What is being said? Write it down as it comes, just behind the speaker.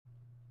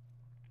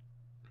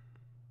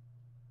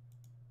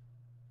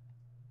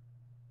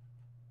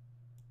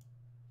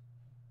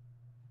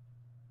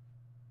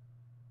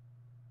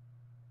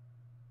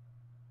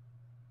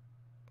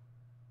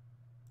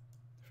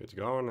If it's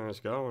going, then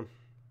it's going.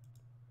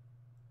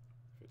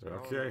 If it's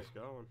okay. It's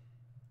going.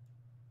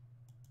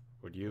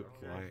 Would you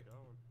like...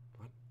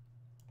 What?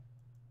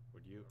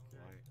 Would you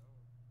like...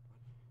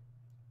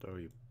 Though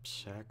you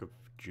sack of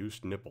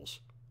juiced nipples.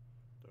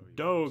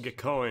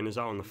 Dogecoin is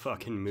on the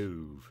fucking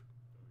move.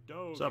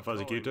 What's up,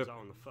 Fuzzy Q-Tip? What's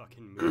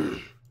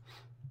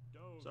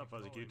up,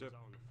 Fuzzy Q-Tip?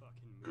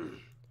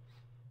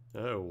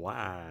 Oh,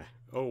 why?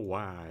 Oh,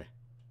 why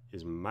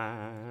is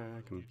my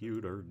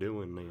computer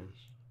doing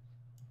this?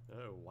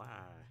 Oh,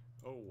 why?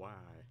 Oh, why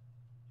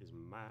is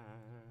my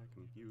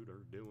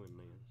computer doing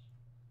this?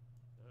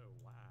 Oh,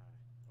 why?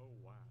 Oh,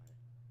 why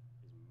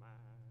is my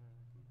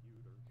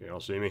computer... Can y'all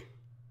see me?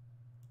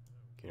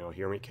 Can y'all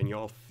hear me? Can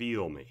y'all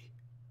feel me?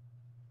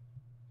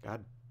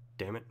 God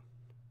damn it.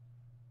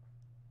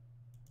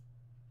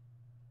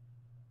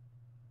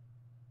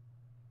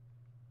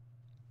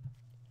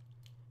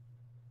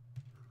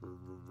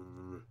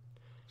 Can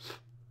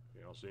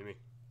y'all see me?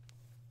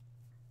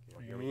 Can y'all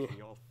hear me? Can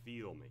y'all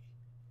feel me?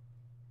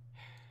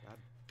 God,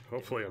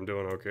 hopefully I'm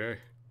doing okay.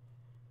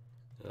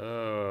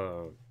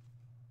 Oh,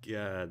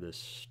 God, this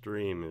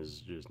stream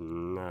is just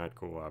not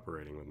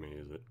cooperating with me,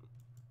 is it?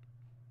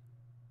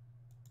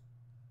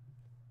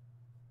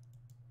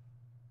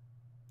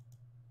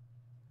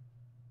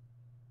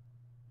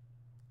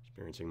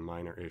 Experiencing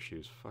minor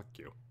issues. Fuck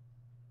you.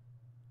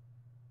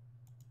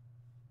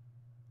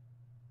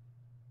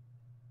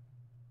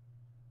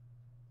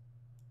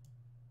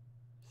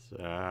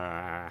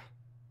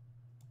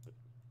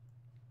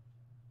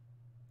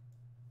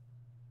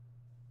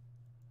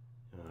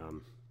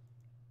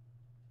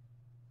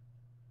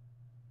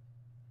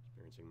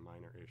 Experiencing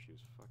minor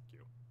issues. Fuck you.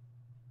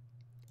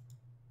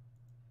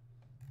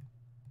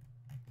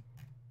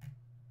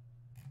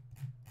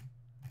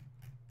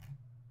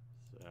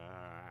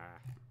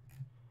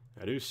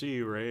 I do see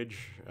you,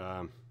 Rage.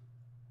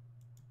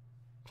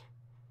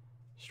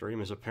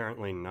 Stream is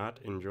apparently not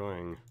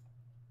enjoying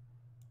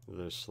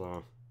this,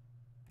 though.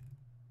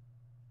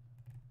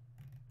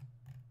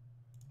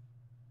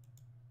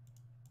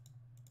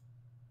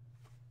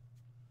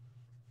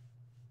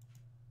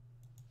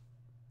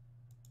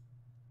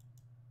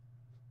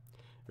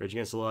 Rage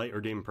Against the Light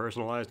or deemed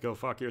personalized, go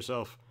fuck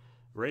yourself.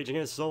 Rage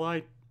Against the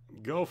Light,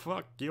 go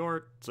fuck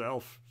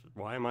yourself.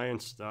 Why am I in,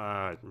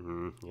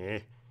 yeah,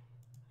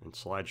 in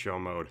slideshow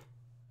mode?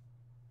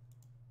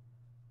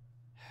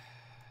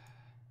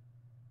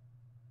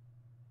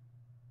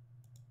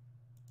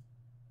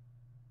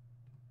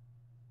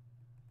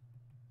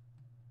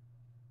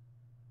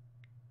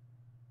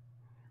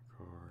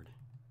 Record.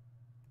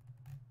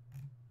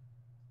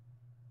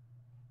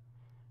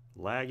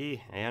 Laggy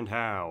and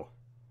how?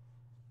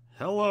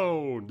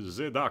 Hello,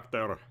 the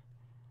doctor.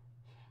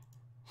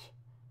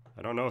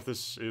 I don't know if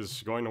this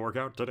is going to work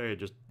out today,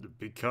 just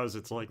because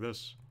it's like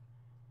this.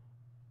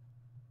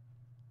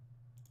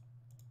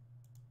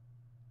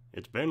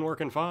 It's been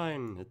working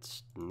fine.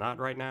 It's not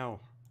right now.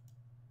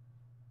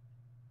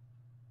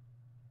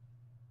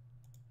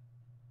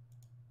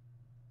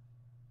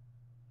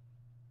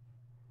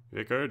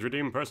 Vicarage,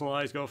 redeem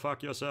personalized, go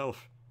fuck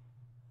yourself.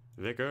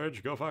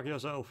 Vicarage, go fuck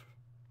yourself.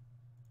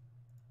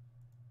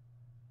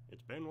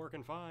 It's been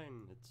working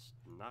fine. It's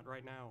not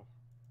right now.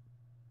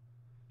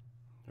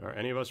 Are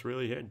any of us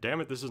really here?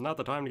 Damn it, this is not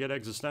the time to get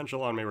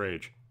existential on me,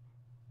 Rage.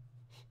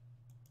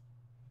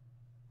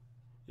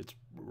 It's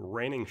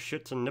raining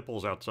shits and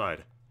nipples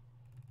outside.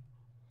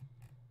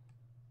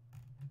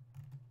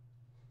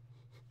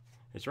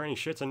 It's raining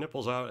shits and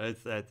nipples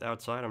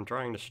outside. I'm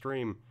trying to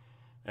stream,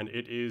 and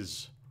it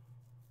is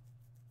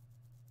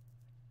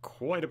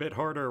quite a bit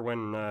harder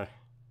when,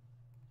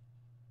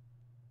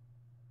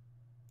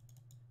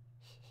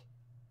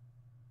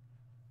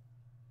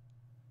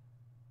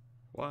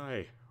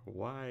 Why?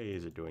 Why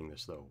is it doing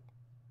this, though?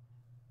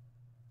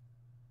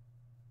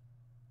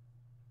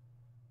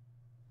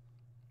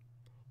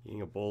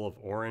 Eating a bowl of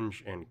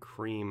orange and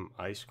cream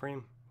ice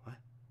cream? What?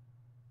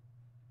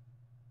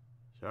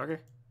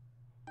 Sugar?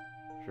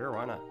 Sure,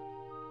 why not?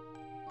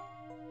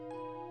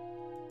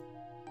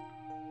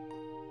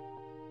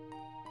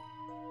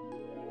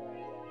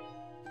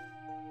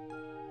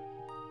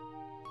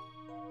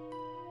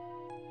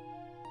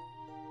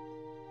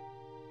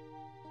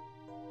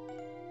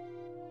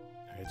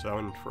 It's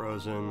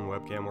unfrozen,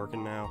 webcam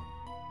working now.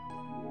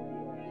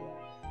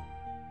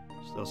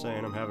 Still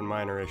saying I'm having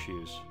minor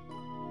issues.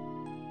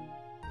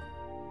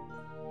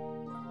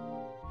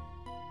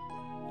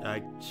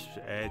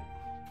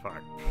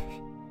 Fuck.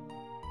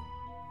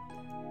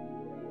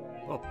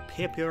 Oh,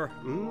 paper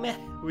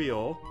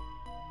meh-rio.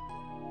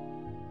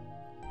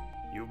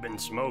 You've been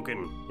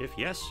smoking. If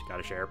yes,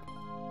 gotta share.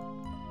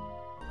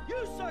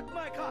 You suck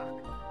my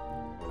cock!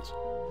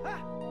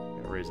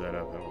 Gotta raise that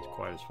up, that one's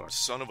quiet as fuck.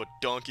 Son of a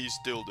donkey's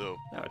dildo.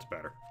 Now it's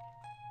better.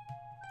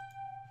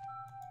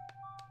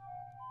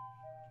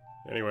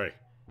 Anyway,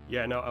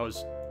 yeah, no, I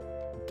was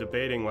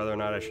debating whether or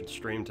not I should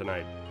stream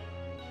tonight.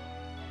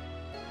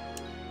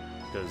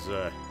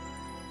 Because,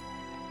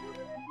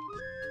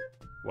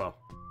 well,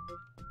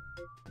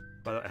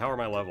 how are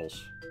my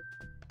levels?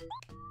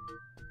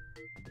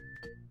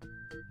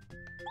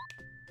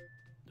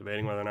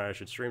 debating whether or not I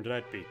should stream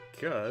tonight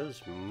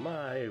because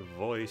my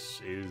voice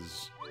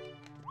is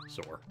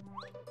sore.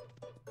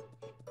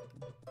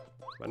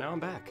 But now I'm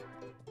back.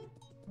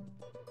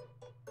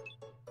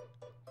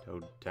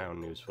 Toad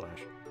Town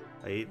newsflash.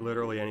 I eat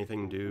literally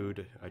anything,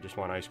 dude. I just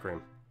want ice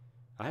cream.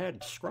 I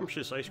had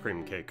scrumptious ice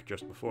cream cake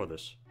just before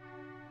this.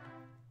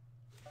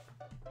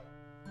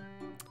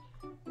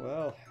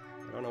 Well,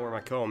 I don't know where my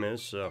comb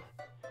is, so...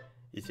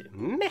 Is it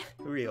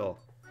meh-rio?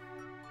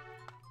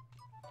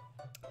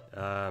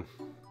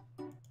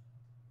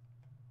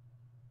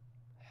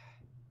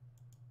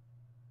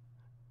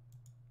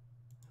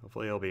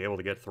 Hopefully I'll be able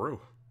to get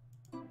through.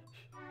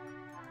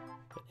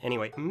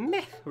 Anyway,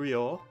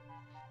 meh-rio.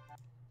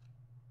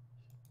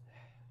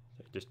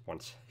 Just 1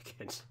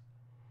 second.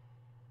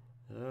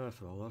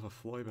 For the love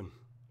of Floybin.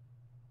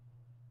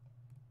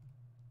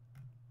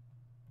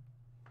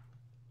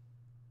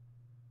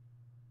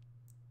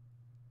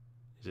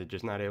 Is it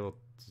just not able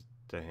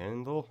to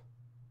handle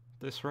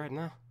this right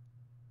now?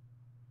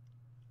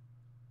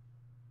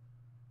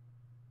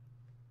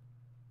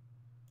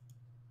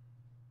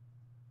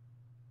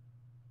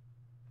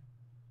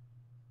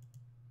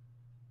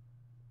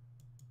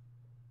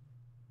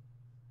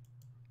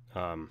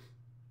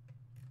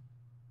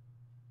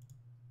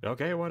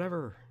 Okay,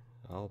 whatever.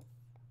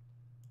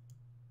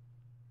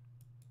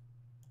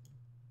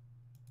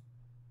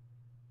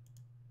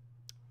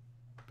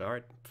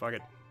 Alright, fuck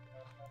it.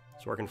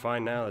 It's working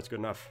fine now, that's good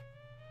enough.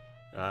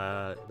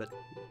 But...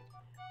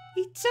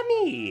 It's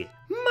me,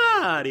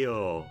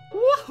 Mario!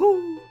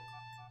 Woohoo!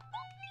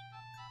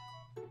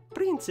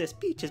 Princess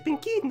Peach has been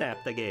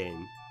kidnapped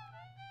again.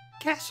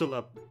 Castle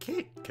up,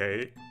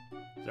 Kate.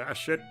 Ah,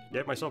 shit,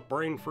 get myself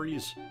brain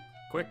freeze.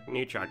 Quick,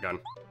 need shotgun.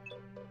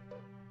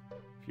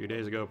 A few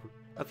days ago...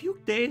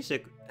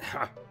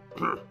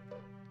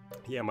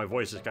 Yeah, my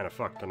voice is kind of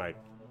fucked tonight.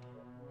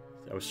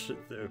 I was...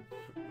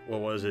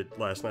 what was it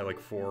last night, like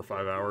 4 or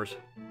 5 hours?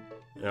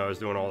 I was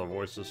doing all the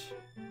voices.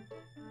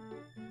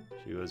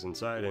 She was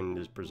inside and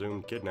is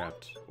presumed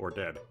kidnapped or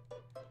dead.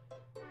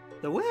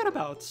 The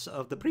whereabouts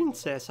of the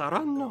princess are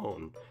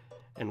unknown,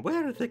 and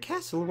where the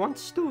castle once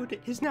stood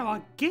is now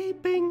a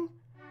gaping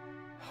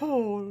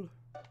hole.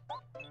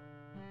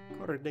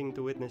 According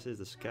to witnesses,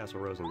 this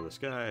castle rose into the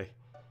sky.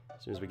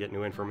 As soon as we get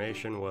new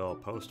information, we'll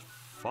post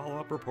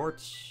follow-up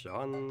reports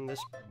on this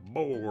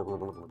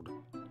board.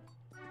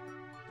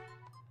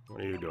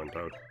 What are you doing,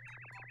 Toad?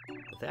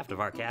 The theft of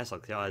our castle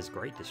caused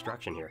great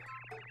destruction here.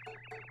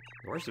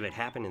 The worst of it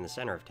happened in the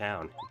center of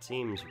town. It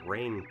seems it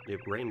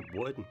rained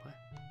wood. What?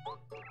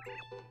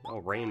 Oh,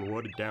 rain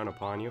wood down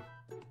upon you.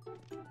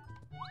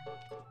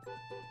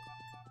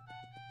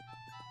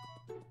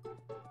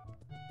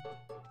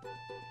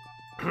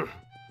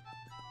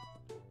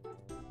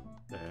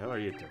 The hell are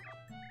you two?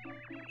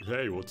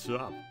 Hey, what's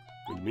up?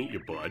 Good to meet you,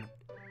 bud.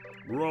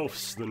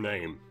 Rolf's the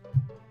name.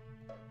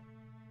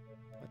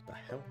 What the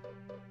hell?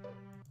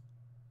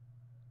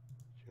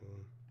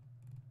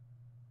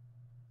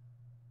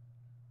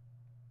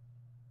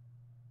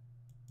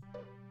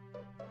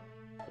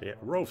 Yeah,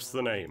 Rolf's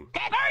the name. The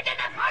burden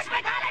of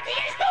hospitality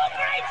is too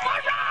great for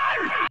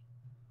Rolf!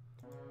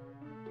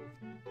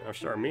 Now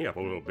start me up a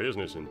little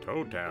business in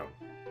Toad Town.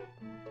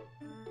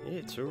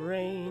 It's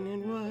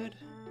raining wood.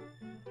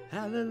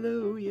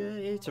 Hallelujah,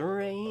 it's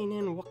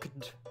raining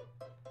wood.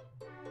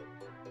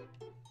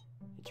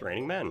 It's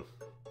raining men.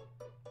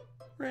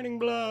 Raining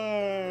blood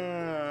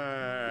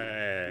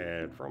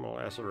from a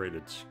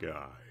lacerated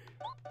sky.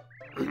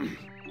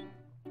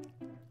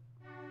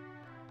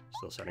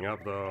 Still setting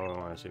up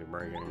though. I see a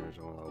break-in is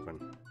all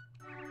open.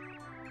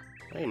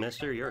 Hey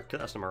mister, you're a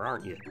customer,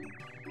 aren't you?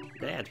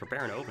 Dad's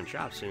preparing to open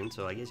shop soon,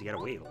 so I guess you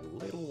gotta wait a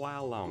little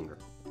while longer.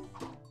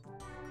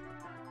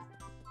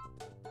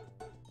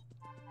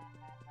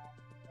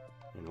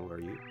 And who are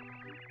you?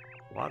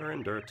 Water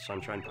and dirt,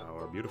 sunshine,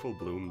 power, beautiful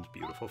blooms,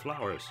 beautiful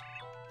flowers.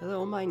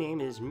 Hello, my name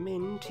is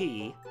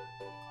Minty.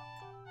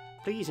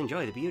 Please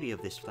enjoy the beauty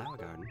of this flower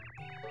garden.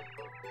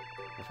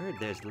 I've heard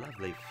there's a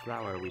lovely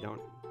flower we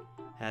don't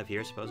have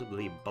here,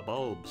 supposedly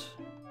bulbs.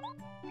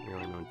 You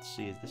really don't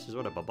see. This is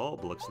what a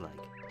bulb looks like.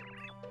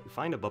 If you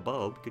find a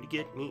bulb, could you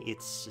get me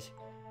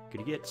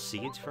could you get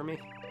seeds for me?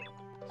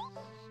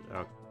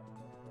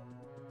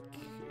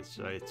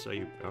 So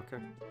you okay?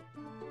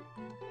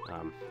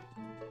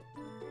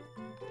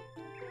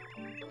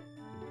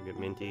 Get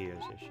Minty.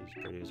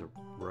 She's pretty as a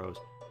rose.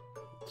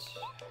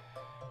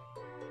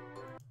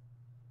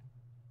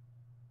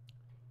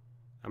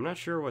 I'm not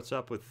sure what's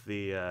up with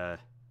the.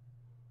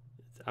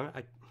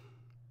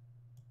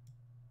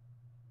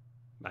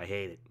 I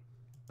hate it.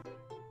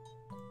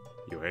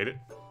 You hate it?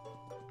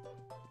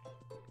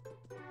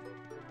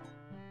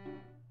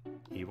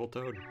 Evil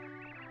Toad?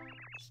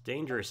 It's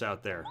dangerous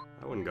out there.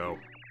 I wouldn't go.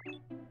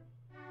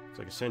 Looks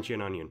like a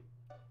sentient onion.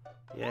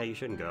 Yeah, you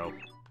shouldn't go.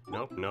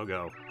 Nope, no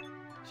go.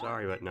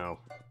 Sorry, but no.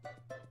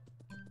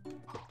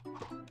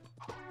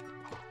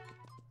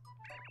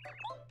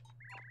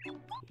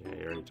 Yeah,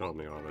 you already told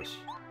me all this.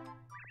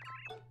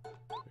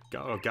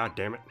 Oh, god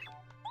damn it.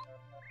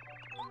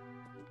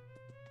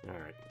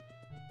 Alright.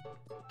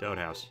 Toad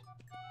house.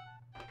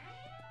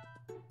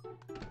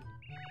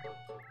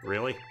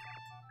 Really?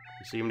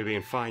 You seem to be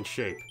in fine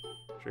shape.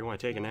 Sure you want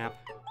to take a nap?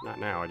 Not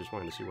now, I just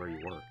wanted to see where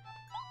you were.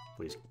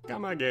 Please,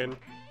 come again.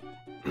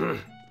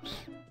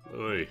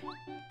 Oy.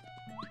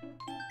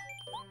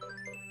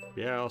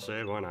 Yeah, I'll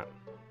save, why not?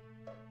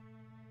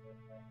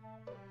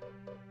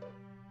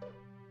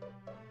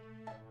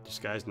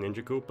 Disguised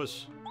Ninja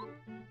Koopas?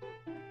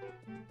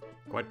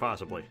 Quite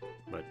possibly,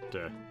 but,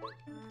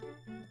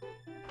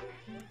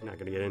 not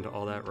gonna get into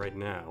all that right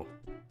now.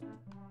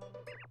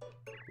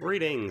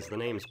 Greetings, the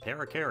name's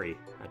Paracari.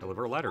 I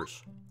deliver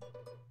letters.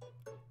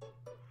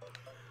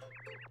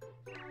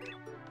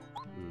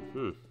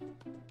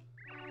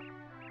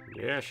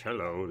 Yes,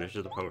 hello, this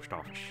is the post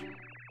office.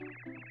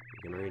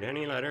 You can read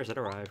any letters that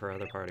arrive for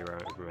other party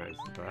rounds.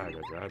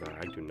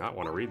 I do not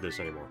want to read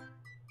this anymore.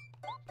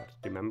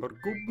 Remember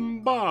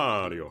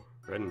Goombario.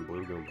 Red and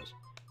blue Goombas.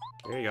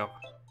 Here you go.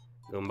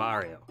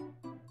 Goombario.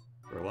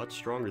 You're a lot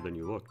stronger than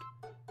you looked.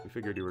 We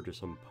figured you were just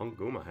some punk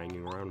Goomba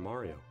hanging around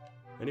Mario.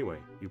 Anyway,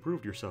 you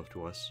proved yourself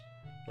to us,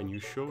 and you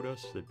showed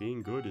us that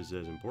being good is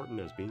as important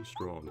as being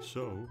strong.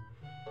 So,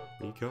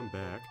 when you come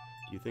back,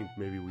 do you think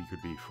maybe we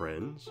could be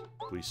friends?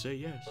 Please say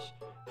yes.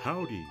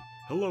 Howdy.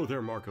 Hello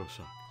there, Marco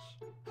Socks.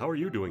 How are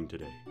you doing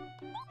today?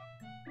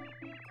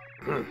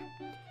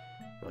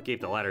 I'll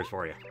keep the letters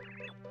for you.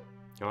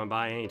 Come on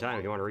by anytime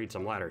if you want to read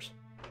some letters.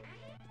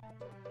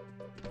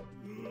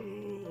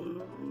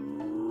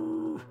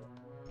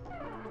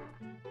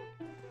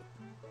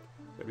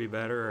 Could be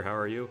better, how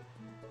are you?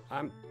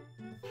 I'm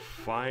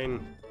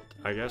fine,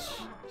 I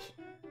guess.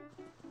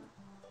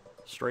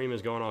 Stream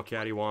is going all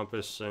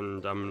cattywampus,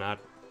 and I'm not...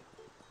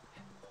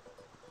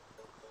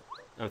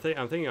 I'm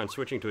thinking on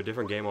switching to a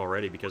different game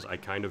already because I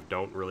kind of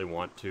don't really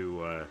want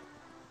to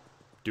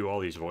do all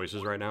these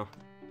voices right now.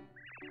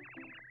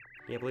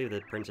 Can't believe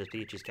that Princess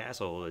Peach's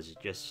castle was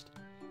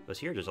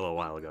here just a little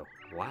while ago.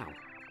 Wow.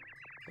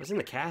 I was in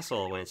the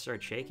castle when it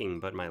started shaking,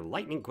 but my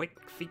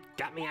lightning-quick feet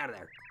got me out of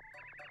there.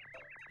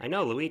 I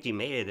know Luigi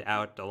made it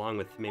out along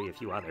with maybe a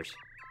few others,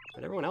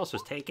 but everyone else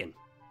was taken.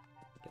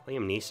 Get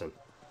Liam Neeson.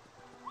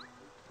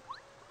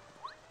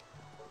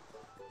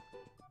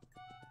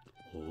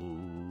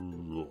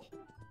 Oh.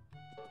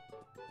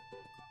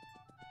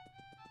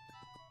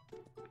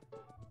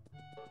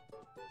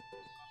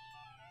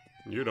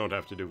 You don't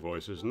have to do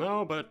voices.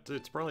 No, but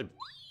it's probably...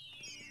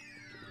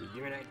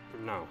 Give me that.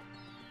 No.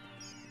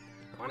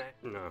 Want it?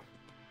 No.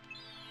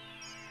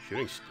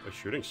 A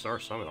shooting star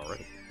summit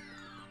already.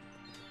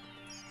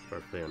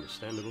 Perfectly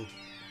understandable.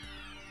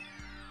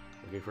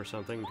 Looking for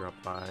something? Drop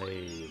by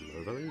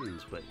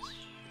Merveline's place.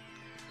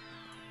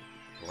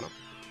 Going up.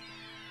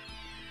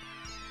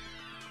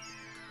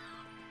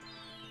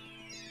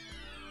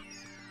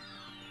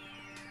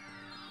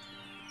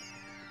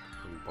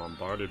 I'm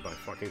bombarded by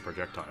fucking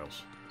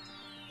projectiles.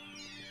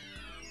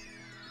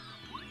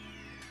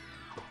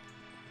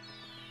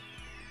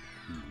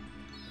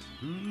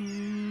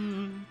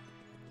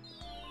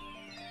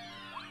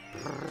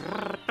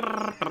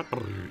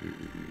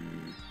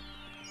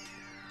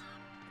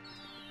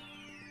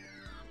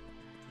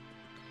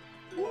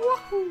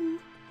 Woohoo!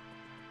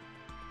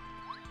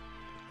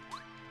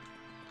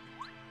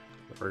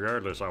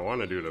 Regardless, I want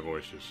to do the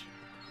voices.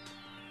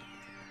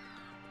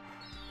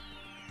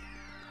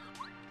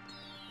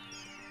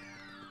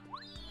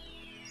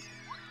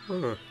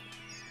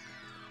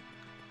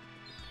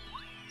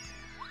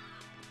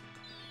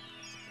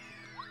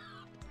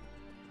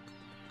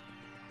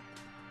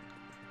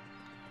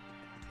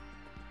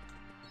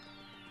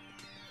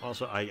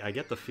 Also, I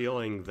get the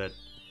feeling that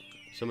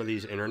some of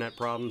these internet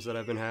problems that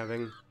I've been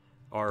having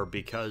are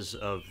because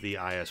of the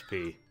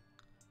ISP.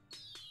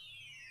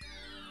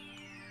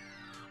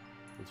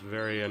 It's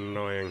very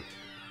annoying,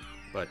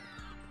 but,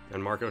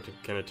 and Marco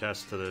can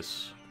attest to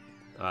this,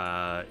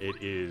 it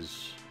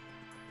is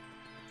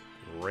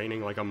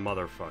raining like a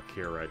motherfuck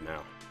here right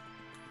now.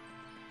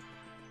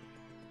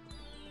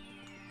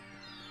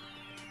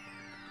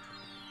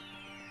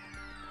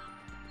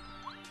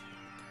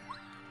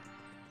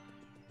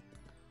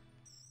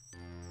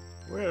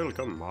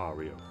 Welcome,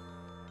 Mario.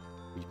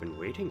 We've been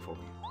waiting for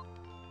you.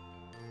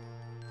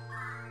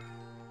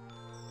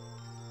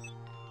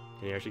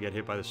 Can you actually get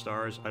hit by the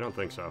stars? I don't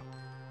think so.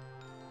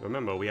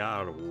 Remember, we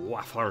are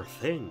wafer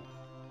thin.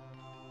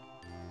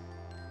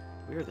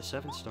 We are the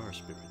 7 star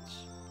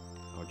spirits.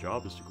 Our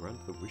job is to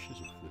grant the wishes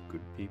of the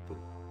good people.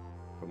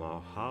 From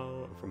our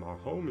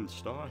home in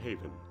Star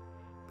Haven,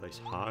 place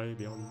high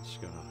beyond the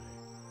sky.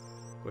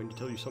 I'm going to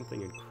tell you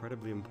something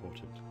incredibly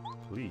important.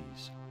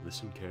 Please,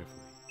 listen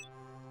carefully.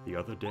 The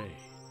other day,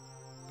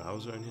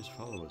 Bowser and his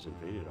followers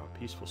invaded our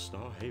peaceful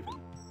Star Haven.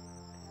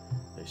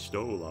 They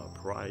stole our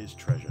prized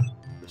treasure,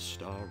 the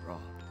Star Rod,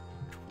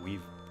 which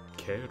we've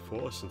cared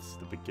for since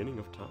the beginning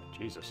of time.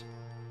 Jesus.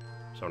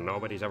 So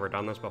nobody's ever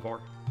done this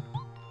before?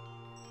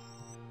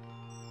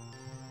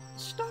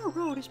 Star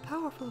Road is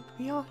powerful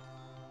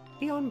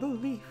beyond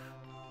belief.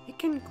 It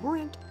can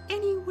grant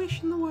any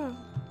wish in the world.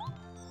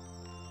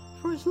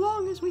 For as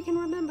long as we can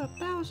remember,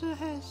 Bowser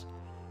has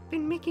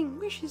been making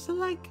wishes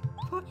like,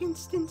 for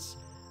instance,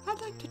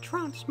 I'd like to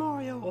trounce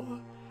Mario, or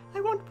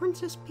I want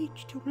Princess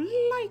Peach to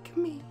like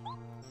me.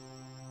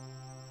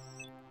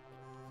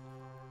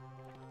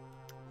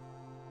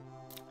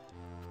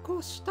 Of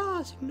course,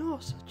 stars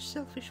ignore such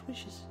selfish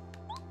wishes.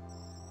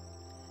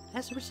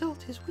 As a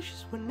result, his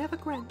wishes were never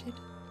granted.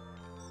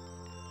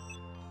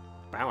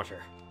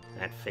 Bowser,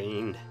 that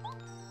fiend.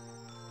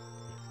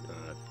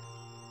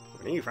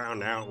 When he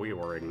found out we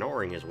were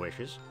ignoring his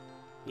wishes,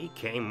 he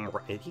came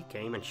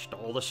and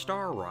stole the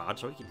Star Rod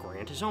so he could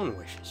grant his own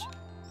wishes.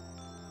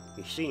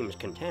 He seems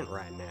content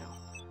right now,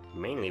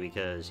 mainly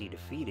because he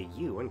defeated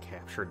you and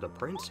captured the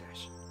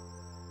princess.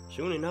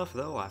 Soon enough,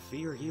 though, I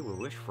fear he will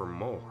wish for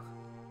more.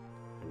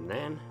 And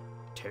then,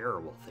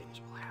 terrible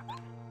things will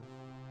happen.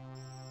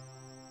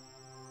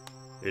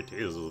 It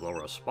is the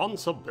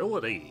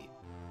responsibility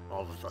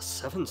of the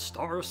 7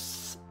 Star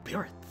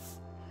Spirits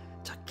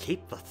to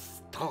keep the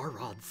Star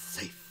Rod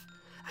safe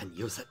and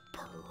use it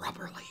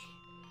properly.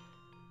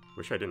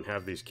 Wish I didn't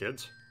have these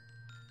kids.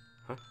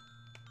 Huh?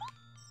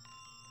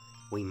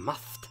 We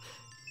must...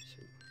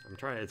 I'm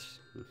trying...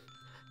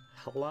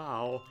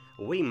 Hello?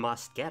 We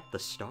must get the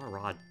Star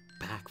Rod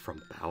back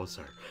from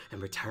Bowser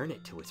and return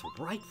it to its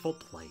rightful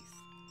place.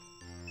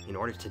 In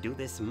order to do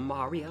this,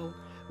 Mario,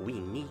 we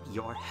need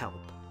your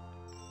help.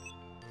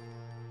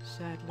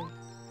 Sadly,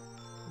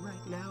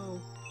 right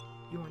now,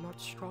 you are not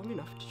strong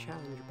enough to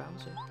challenge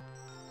Bowser.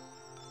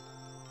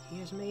 He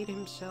has made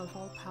himself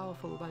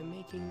all-powerful by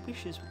making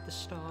wishes with the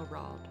Star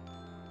Rod.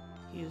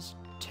 He is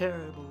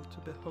terrible to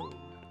behold.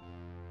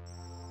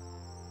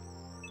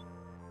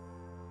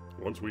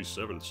 Once we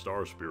 7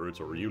 Star Spirits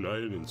are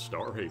reunited in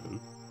Star Haven,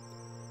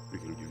 we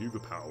can give you the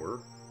power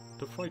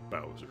to fight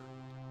Bowser,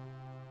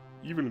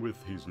 even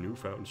with his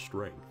newfound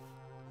strength.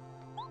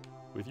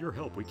 With your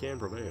help, we can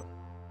prevail.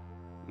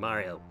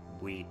 Mario,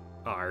 we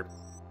are...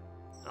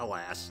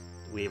 Alas,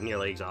 we have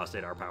nearly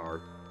exhausted our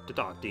power to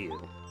talk to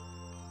you.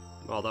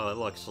 Although it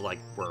looks like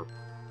we're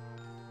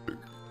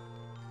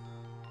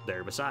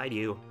there beside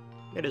you,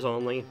 it is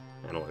only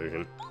an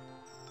illusion.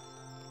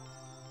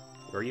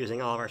 We're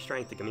using all of our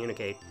strength to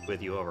communicate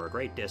with you over a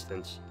great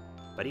distance,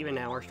 but even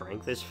now our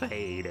strength is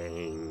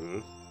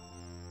fading.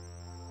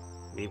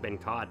 We've been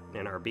caught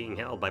and are being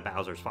held by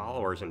Bowser's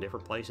followers in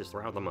different places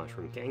throughout the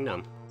Mushroom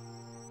Kingdom.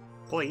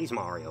 Please,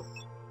 Mario.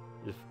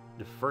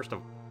 First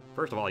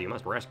of all, you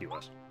must rescue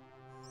us.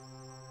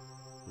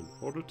 In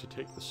order to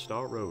take the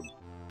Star Road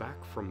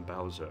back from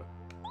Bowser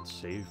and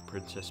save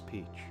Princess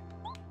Peach,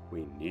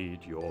 we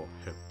need your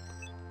help.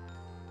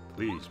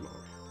 Please, Mario.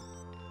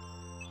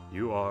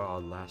 You are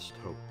our last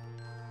hope.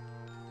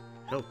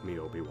 Help me,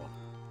 Obi-Wan.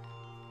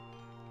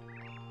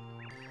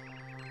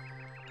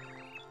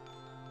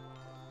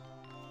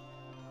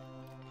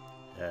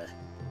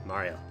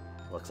 Mario,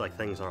 looks like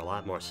things are a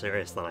lot more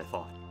serious than I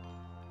thought.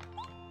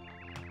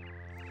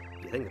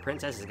 You think the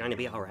princess is going to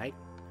be alright?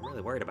 I'm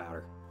really worried about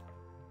her.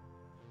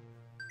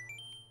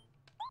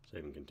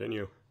 Save and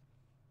continue.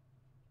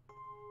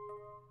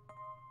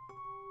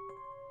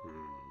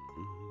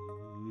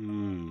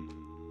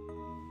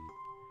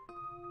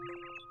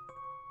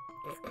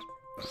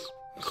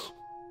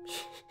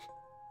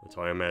 That's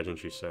how I imagine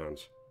she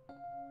sounds.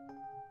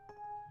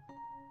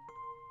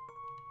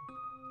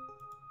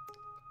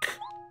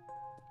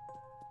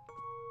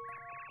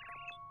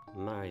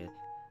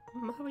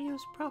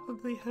 Mario's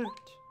probably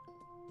hurt.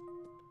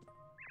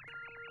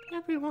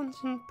 Everyone's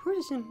in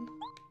prison.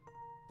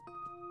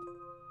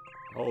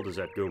 How old is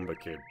that Goomba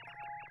kid?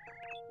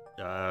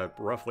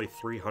 Roughly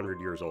 300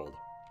 years old.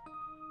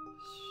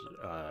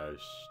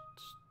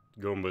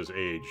 Goomba's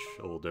age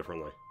a little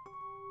differently.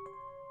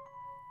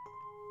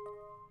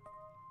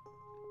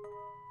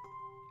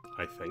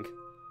 I think.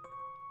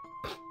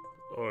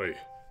 Oi.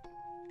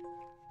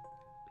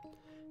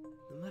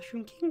 The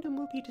Mushroom Kingdom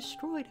will be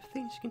destroyed if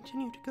things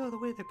continue to go the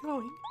way they're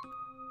going.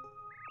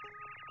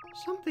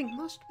 Something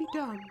must be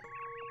done.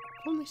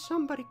 If only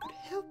somebody could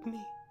help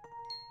me.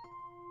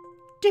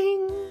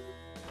 Ding!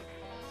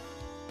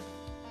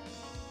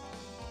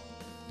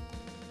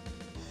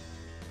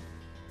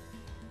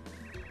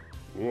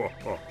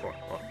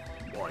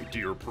 My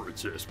dear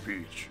Princess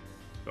Peach,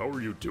 how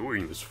are you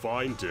doing this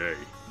fine day?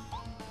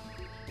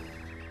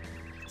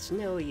 It's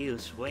no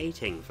use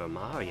waiting for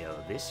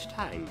Mario this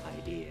time, my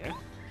dear.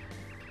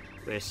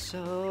 We're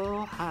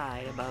so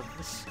high above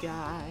the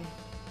sky.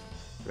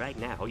 Right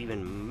now,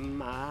 even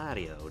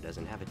Mario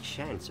doesn't have a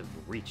chance of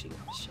reaching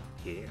us up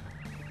here.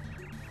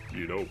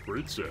 You know,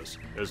 Princess,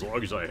 as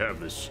long as I have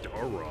this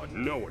Star Rod,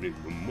 no one in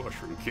the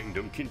Mushroom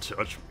Kingdom can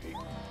touch me.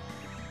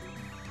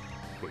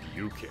 But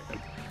you can.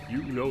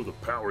 You know the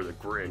power that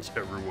grants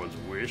everyone's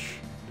wish?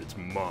 It's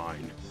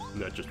mine. Isn't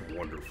that just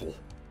wonderful?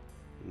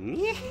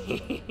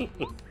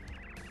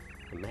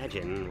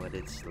 Imagine what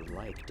it's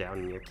like down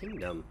in your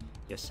kingdom.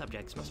 Your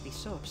subjects must be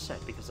so upset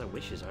because their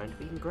wishes aren't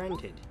being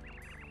granted.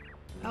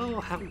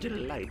 Oh, how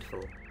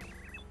delightful.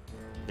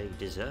 They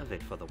deserve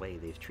it for the way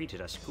they've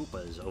treated us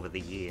Koopas over the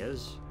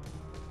years.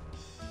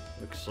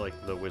 Looks like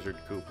the Wizard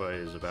Koopa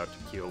is about to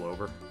keel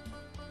over.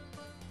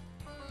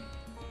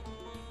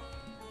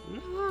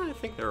 No, I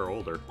think they're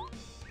older.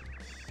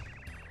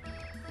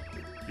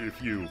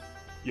 If you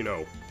you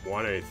know,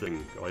 want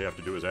anything, all you have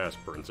to do is ask,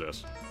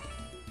 Princess.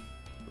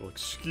 Well,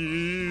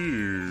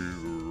 excuse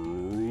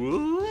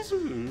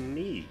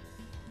me,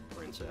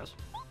 Princess.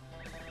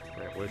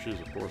 Grant wishes,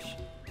 of course,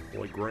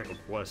 only grant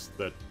requests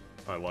that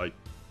I like.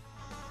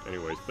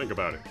 Anyways, think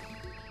about it.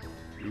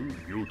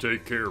 You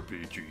take care,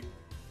 Peachy.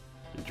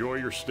 Enjoy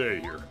your stay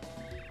here.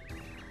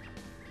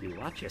 You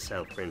watch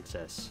yourself,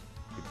 Princess.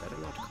 You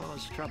better not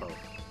cause trouble.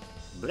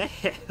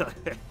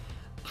 Bleh.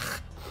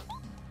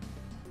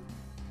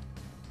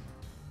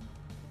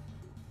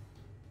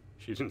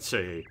 She didn't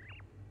say...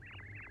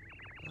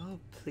 Oh,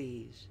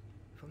 please.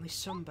 If only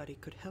somebody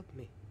could help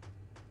me.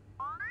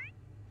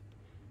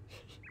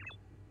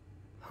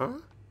 Huh?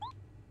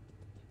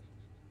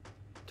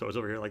 Toad's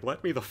over here like,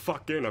 let me the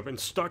fuck in. I've been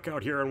stuck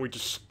out here and we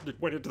just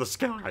went into the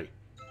sky.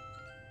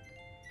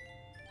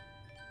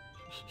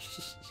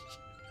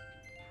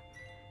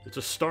 It's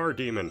a star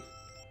demon.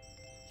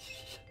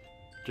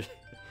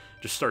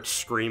 Just starts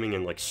screaming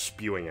and like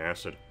spewing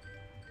acid.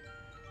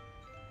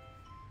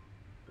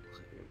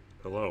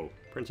 Hello,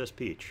 Princess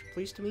Peach.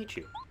 Pleased to meet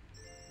you.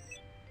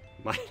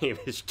 My name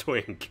is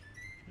Twink.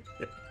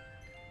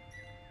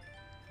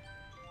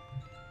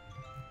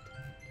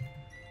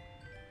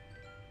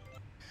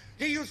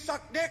 Do you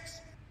suck dicks?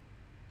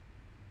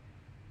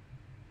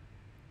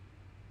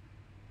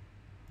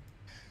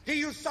 Do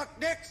you suck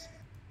dicks?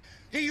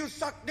 Do you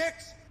suck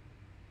dicks?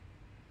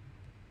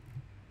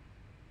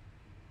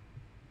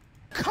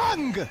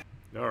 Kung!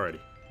 Alrighty.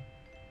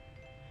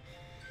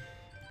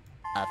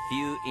 A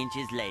few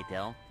inches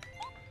later.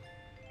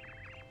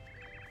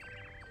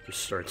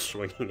 Just starts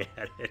swinging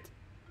at it.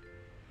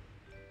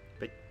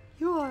 But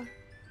you're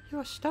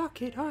a Star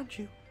Kid, aren't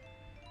you?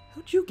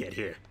 How'd you get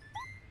here?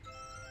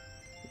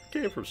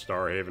 You came from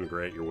Starhaven,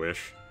 grant your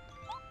wish.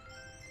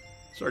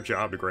 It's our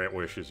job to grant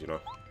wishes, you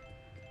know.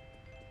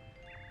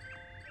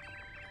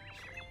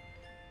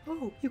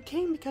 Oh, you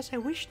came because I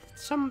wished that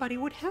somebody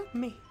would help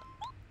me.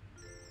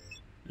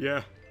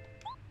 Yeah.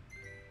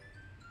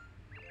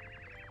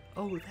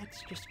 Oh,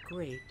 that's just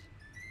great.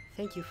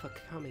 Thank you for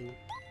coming.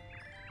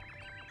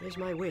 Here's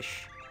my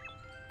wish.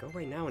 Go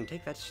right now and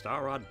take that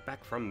Star Rod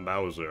back from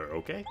Bowser,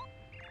 okay?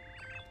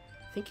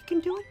 Think you can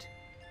do it?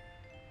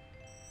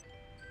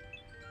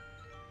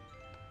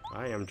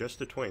 I am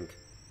just a twink.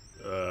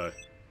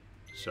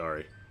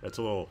 Sorry. That's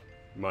a little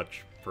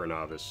much for a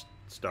novice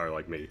star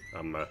like me.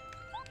 I'm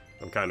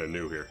kind of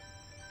new here.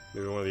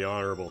 Maybe one of the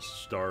honorable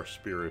star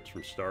spirits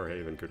from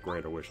Starhaven could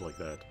grant a wish like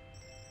that.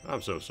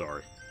 I'm so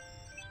sorry.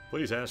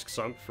 Please ask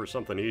for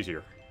something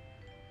easier.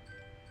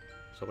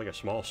 Something a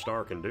small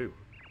star can do.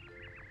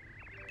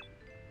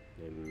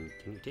 And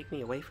can you take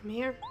me away from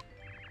here?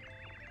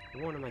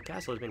 One of my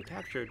castle has been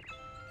captured.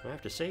 I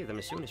have to save them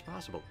as soon as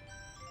possible.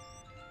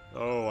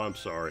 Oh, I'm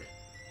sorry.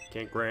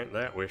 Can't grant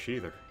that wish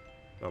either.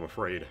 I'm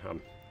afraid.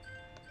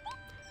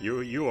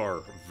 You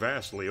are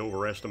vastly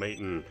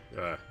overestimating,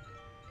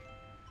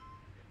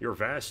 You're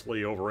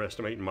vastly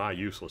overestimating my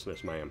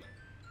uselessness, ma'am.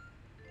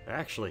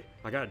 Actually,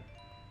 I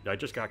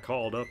just got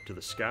called up to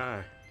the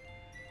sky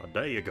a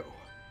day ago,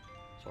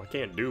 so I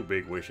can't do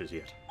big wishes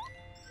yet.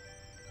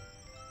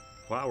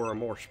 If I were a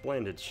more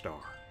splendid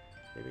star,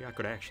 maybe I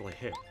could actually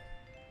help.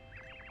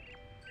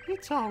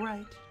 It's all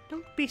right.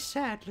 Don't be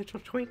sad, little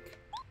twink.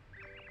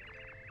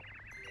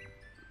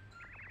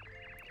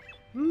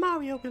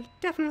 Mario will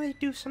definitely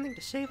do something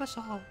to save us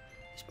all.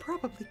 He's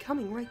probably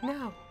coming right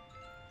now.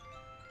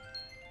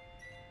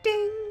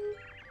 Ding!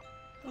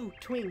 Oh,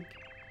 Twink. Do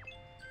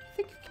you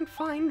think you can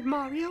find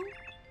Mario?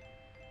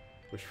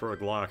 Wish for a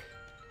Glock.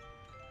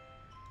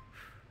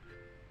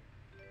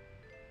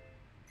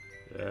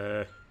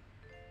 Yeah.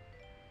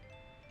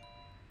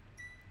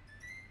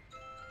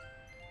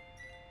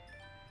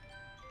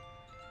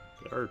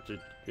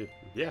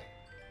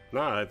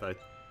 No,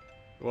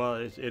 well,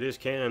 it is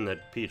canon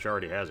that Peach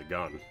already has a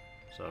gun,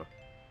 so...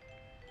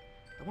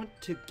 I want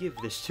to give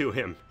this to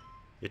him.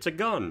 It's a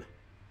gun!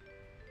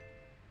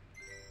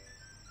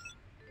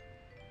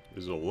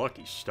 This is a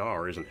lucky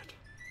star, isn't it?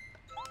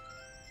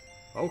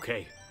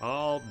 Okay,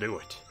 I'll do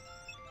it.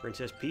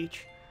 Princess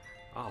Peach,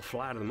 I'll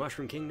fly to the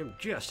Mushroom Kingdom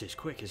just as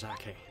quick as I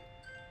can.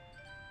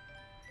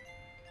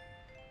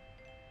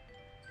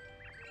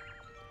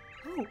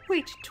 Oh,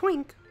 wait,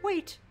 Twink,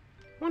 wait!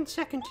 1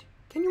 second.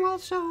 Can you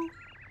also...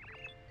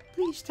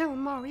 Please tell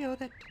Mario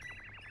that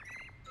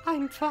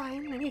I'm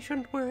fine and he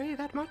shouldn't worry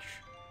that much?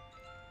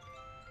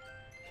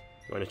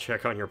 You want to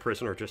check on your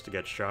prisoner just to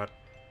get shot?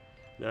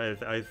 Yeah.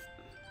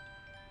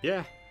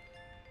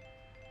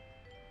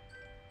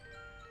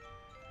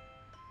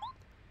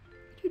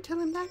 Did you tell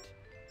him that?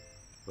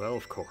 Well,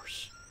 of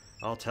course.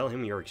 I'll tell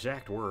him your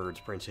exact words,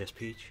 Princess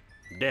Peach.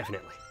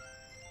 Definitely.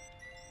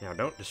 Now,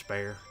 don't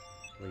despair.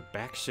 We'll be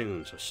back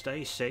soon, so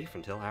stay safe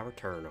until our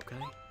return,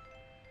 okay?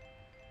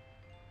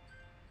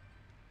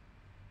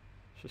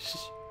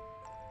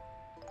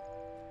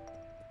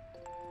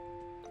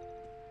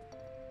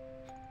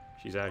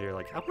 She's out here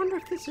like, I wonder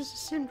if this is a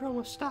syndrome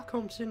of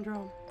Stockholm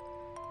Syndrome.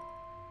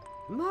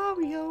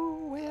 Mario,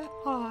 where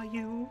are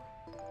you?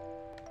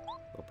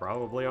 well,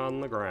 probably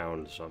on the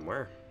ground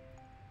somewhere.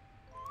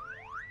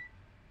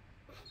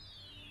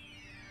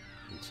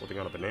 And slipping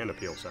on a banana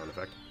peel sound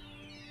effect.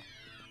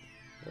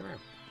 Wow.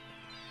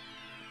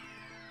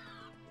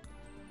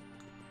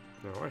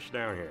 Now what's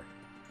down here?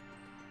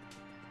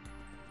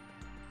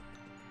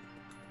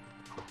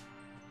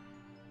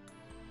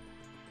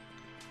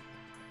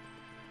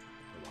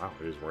 Wow,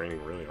 it is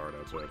raining really hard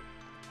outside.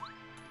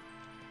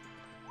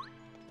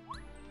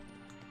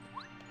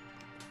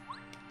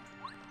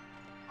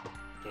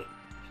 Hey,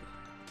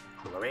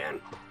 let me in.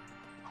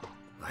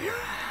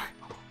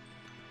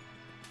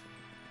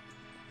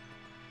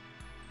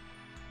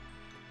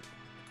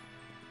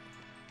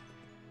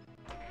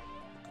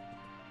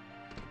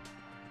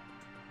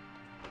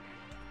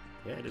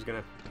 Yeah, just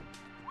gonna.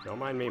 Don't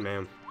mind me,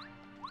 ma'am.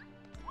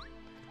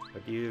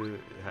 What do you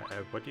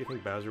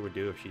think Bowser would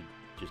do if she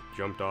just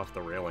jumped off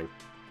the railing?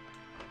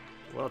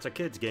 Well, it's a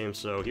kid's game,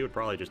 so he would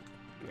probably just,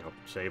 you know,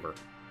 save her.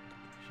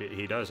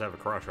 He does have a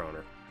crush on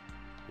her.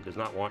 He does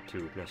not want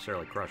to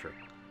necessarily crush her.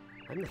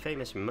 I'm the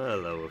famous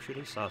meh-rio of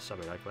Shooting Star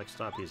Summit. I collect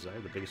star pieces. I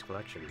have the biggest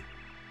collection.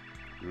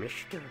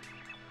 Mister,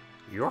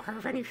 you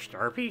have any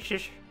star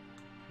pieces?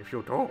 If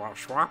you do, I'll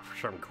swap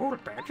some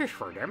gold badges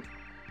for them.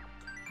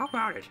 How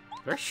about it?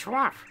 Let's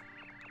swap.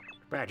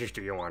 What badges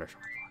do you want to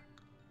swap for?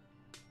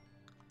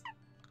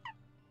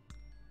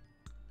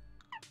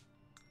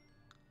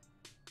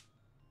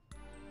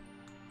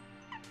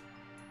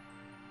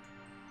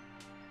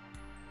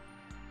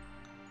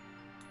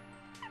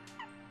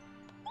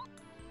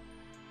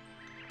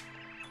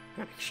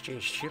 An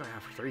exchange 2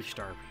 out for 3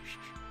 star pieces.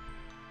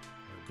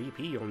 The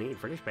BP you'll need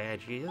for this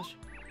badge is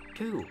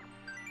 2.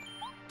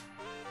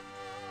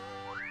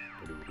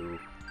 Do-do-do.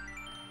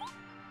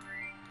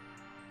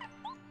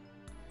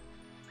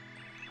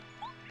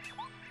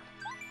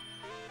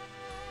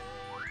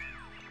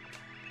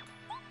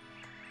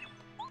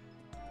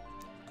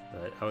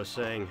 I was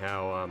saying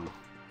how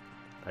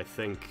I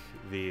think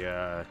the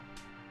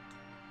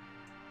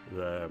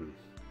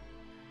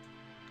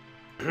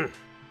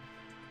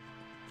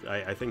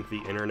I think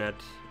the internet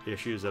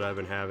issues that I've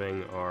been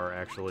having are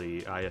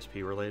actually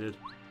ISP related.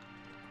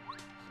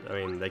 I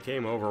mean, they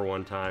came over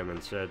one time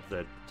and said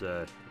that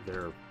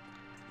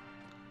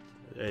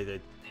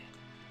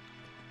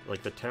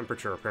like the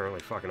temperature apparently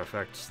fucking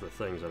affects the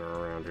things that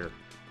are around here.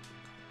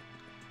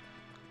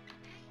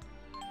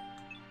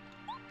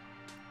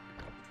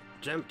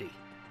 It's empty.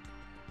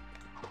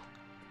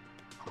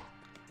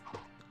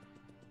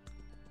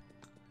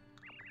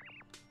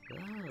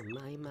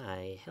 Oh,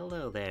 my.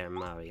 Hello there,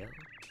 Mario.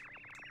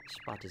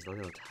 Spot is a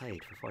little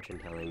tight for fortune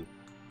telling. You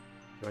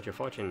want your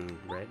fortune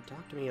read?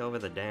 Talk to me over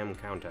the damn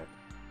counter.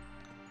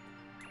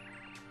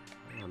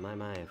 Ah, my.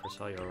 I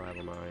foresaw your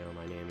arrival, Mario.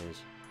 My name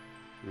is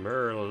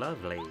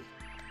Lovely.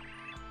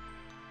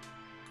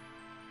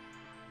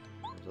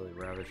 Absolutely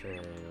ravishing.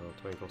 A little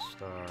twinkle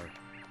star.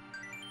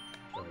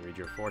 Shall I read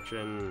your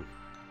fortune?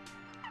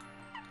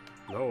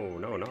 No,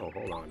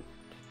 hold on.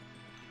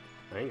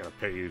 I ain't gonna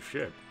pay you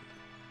shit.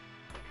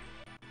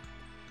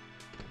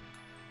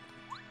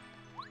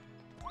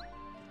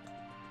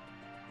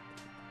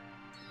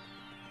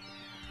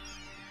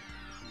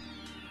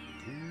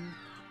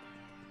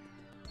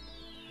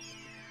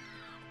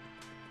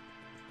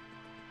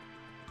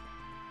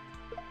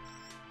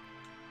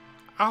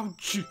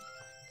 Ouch!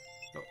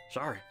 Oh,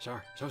 sorry,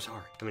 so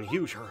sorry. I'm in a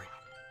huge hurry.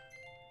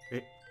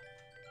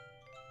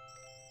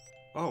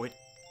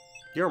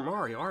 You're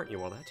Mario, aren't you?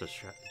 Well, that's a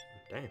shot.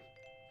 Damn.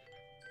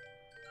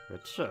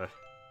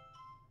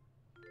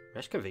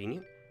 That's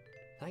convenient.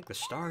 Thank the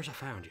stars I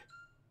found you.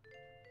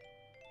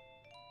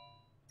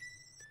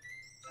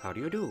 How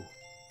do you do?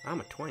 I'm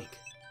a twink.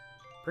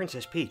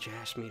 Princess Peach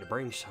asked me to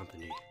bring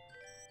something to you.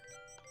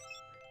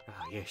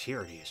 Ah, yes,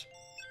 here it is.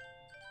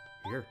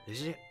 Here,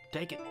 this is it.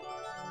 Take it.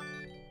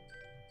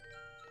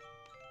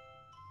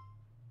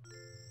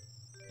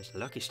 It's a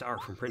lucky star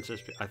from Princess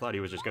Peach. I thought he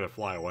was just gonna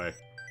fly away.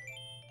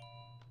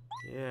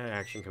 Yeah,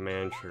 action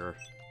command, sure.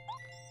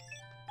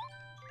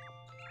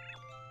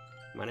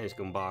 My name's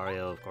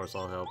Goombario, of course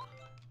I'll help.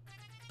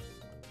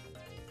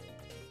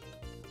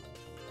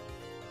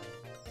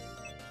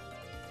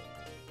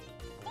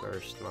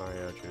 First,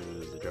 Mario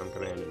chooses the jump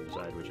command and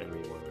decide which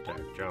enemy you want to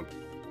attack. Jump.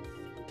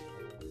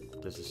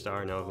 Does the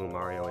star know who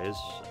Mario is?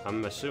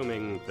 I'm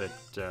assuming that,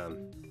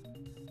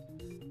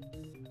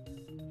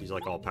 he's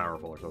like all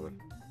powerful or something.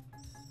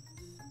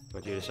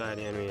 Once you decide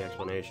the enemy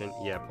explanation,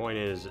 yeah, point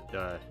is,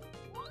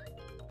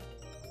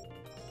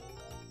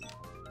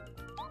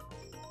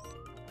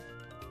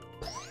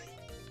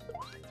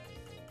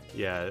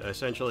 yeah,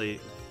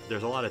 essentially,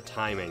 there's a lot of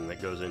timing that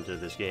goes into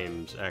this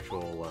game's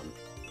actual,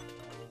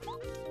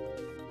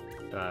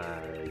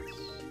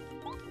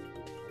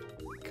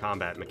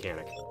 combat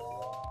mechanic.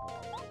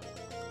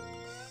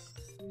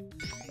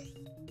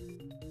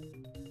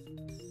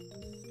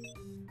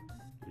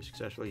 You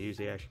successfully use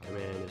the action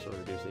command, this will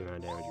reduce the amount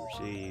of damage you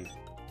receive.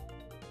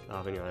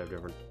 Often you'll have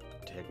different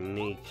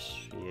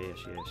techniques. Yes.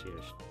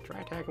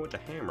 Try attacking with the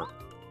hammer.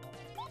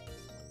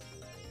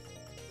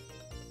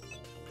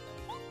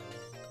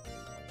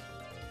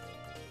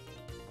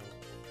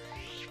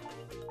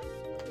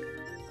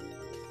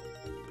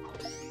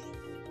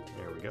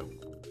 There we go.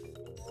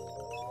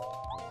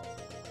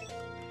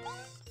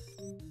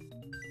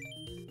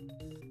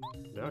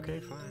 Okay,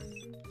 fine.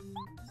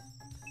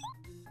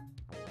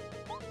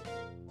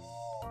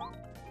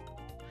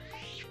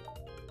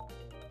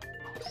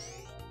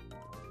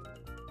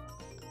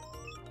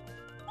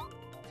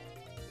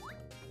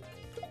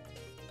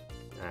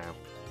 Ow.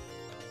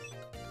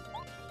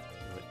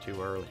 Went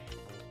too early.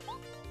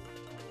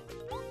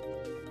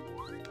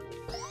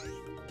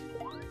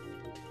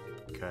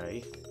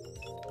 Okay.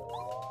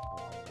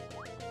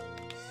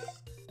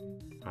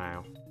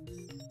 Ow.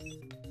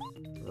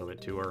 A little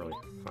bit too early.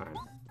 Fine.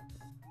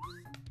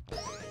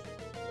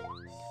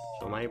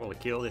 So am I able to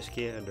kill this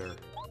kid, or...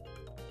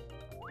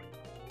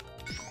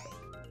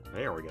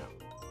 There we go.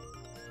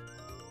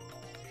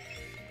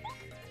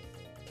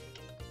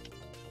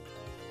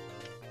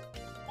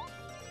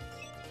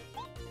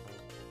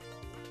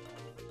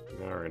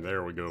 Alright,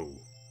 there we go.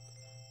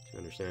 To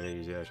understand that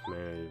he's asked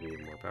man to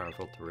be more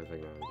powerful,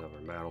 terrific, and tougher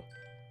in battle.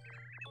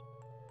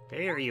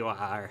 Here you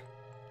are.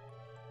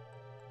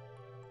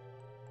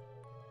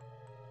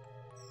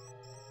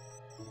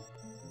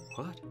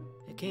 What?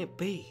 It can't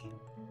be.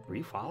 Were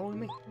you following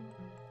me?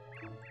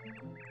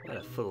 What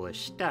a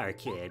foolish star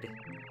kid.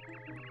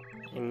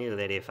 I knew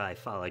that if I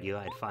followed you,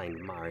 I'd find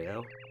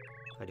Mario.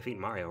 If I defeat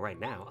Mario right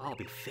now, I'll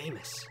be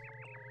famous.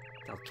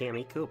 Tell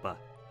Cammy Koopa.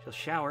 She'll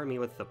shower me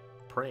with the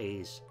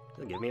praise.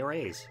 She'll give me a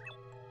raise.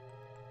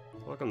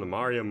 Welcome to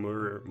Mario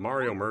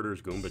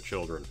Murders Goomba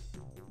Children.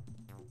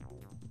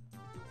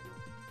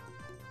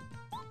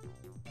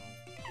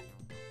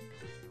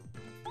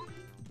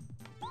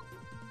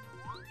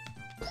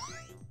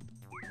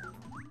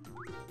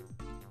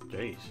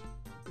 Jeez.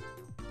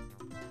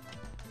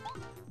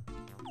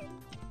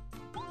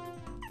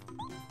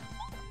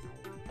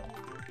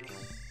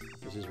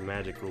 This is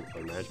Magic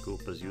Koopa. Magic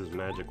Koopas use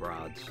magic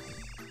rods.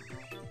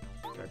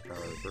 Attack power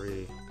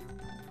 3.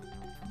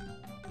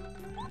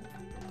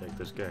 Take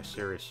this guy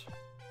serious.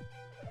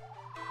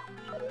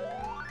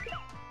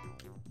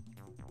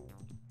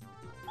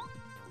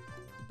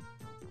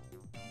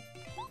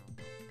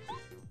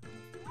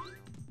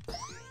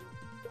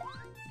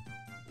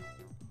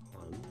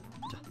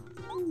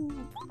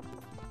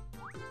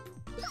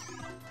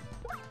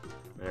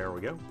 There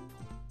we go.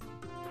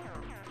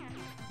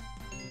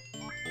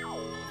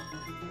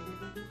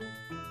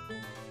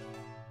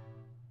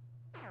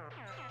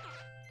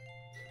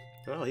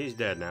 Well, he's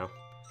dead now.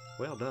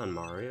 Well done,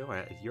 Mario.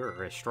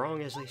 You're as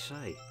strong as they say.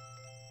 I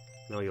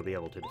know you'll be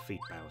able to defeat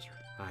Bowser.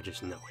 I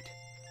just know it.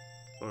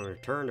 I'm going to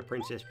return to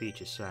Princess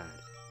Peach's side.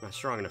 I'm not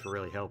strong enough to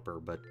really help her,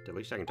 but at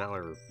least I can tell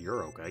her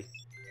you're okay.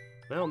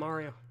 Well,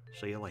 Mario,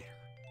 see you later.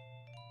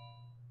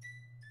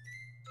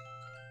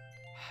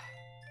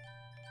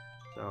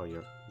 So,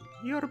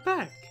 you're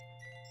back.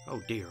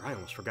 Oh dear, I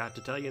almost forgot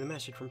to tell you the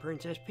message from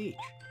Princess Peach.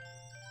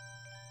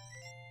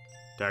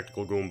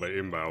 Tactical Goomba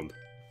inbound.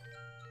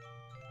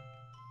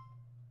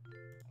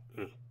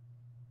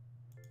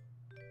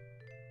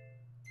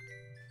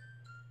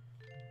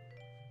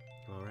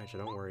 Alright, so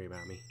don't worry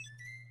about me.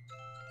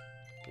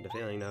 Get the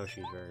feeling though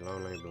she's very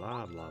lonely,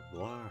 blah blah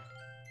blah.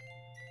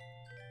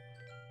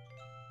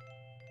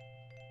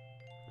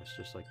 That's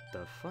just like,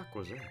 the fuck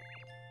was that?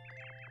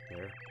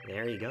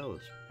 There he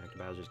goes. Back to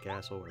Bowser's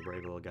castle, what a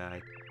brave little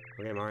guy.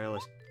 Okay, Mario,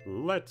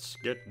 let's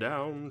get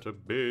down to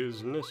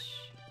business.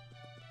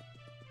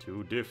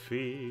 To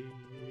defeat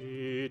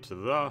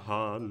the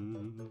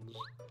Huns.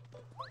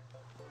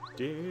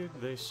 Did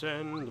they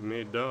send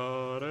me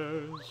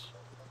daughters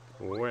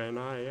when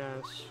I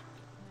asked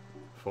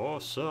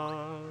for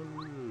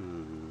sons?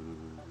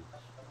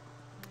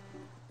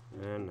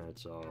 And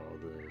that's all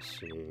the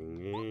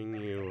singing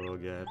you will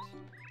get,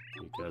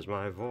 because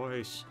my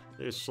voice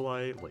is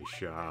slightly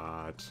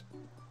shot.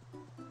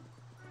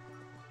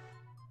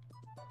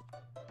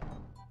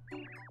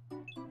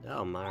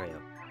 Oh, Mario.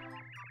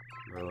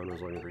 Merlin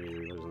was looking for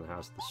you. He lives in the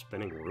house with the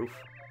spinning roof.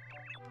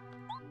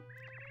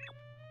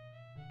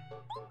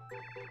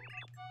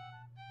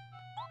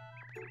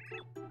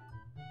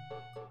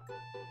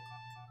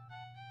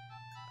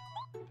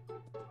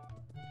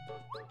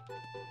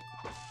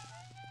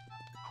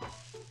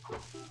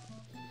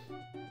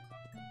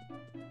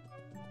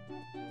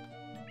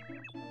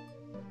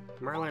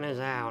 Merlin is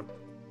out.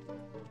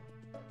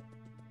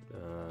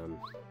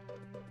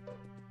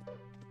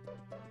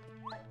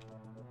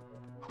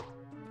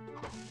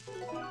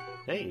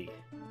 Hey!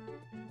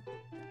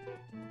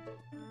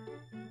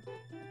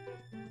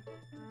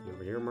 You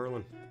over here,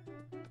 Merlin?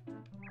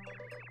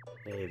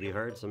 Hey, have you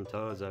heard? Some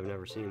toads I've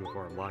never seen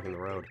before are blocking the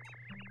road,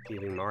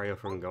 keeping Mario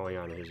from going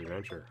on his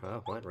adventure.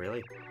 Oh, what,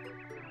 really?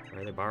 Why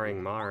are they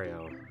barring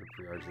Mario?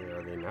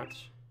 Are they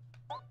nuts?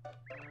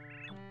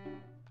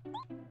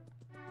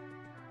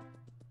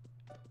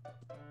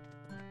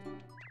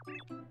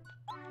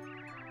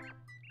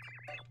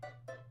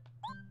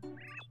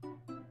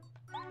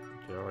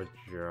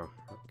 Georgia,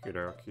 okie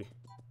dokie.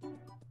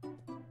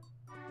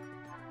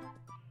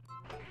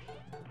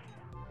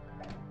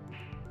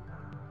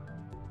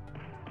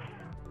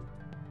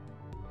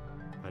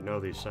 I know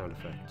these sound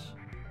effects.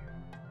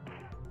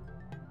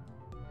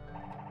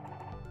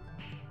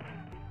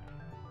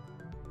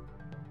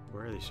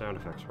 Where are these sound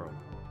effects from?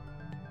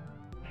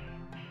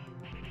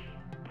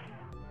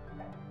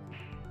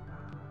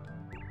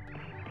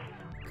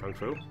 Kung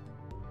Fu?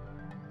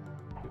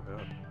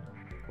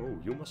 Oh,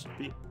 you must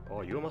be...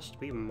 Oh, you must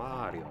be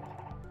Mario.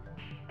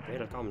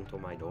 Welcome to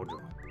my dojo.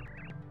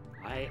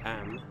 I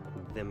am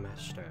the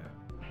master.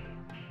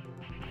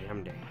 I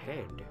am the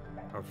head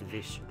of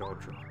this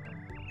dojo.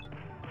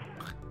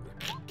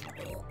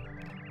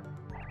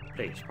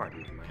 Please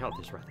pardon me, my health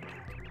is rather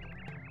delicate.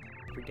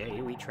 Every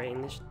day we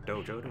train this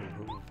dojo to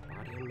improve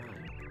body and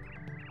mind.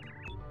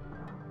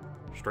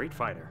 Street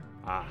Fighter.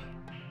 Ah.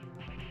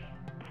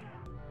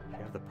 If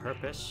you have the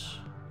purpose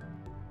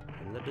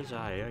and the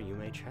desire, you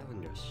may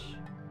challenge us.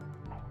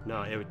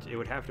 No, it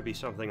would have to be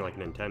something like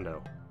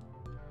Nintendo.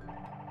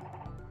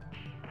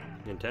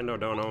 Nintendo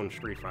don't own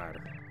Street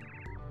Fighter.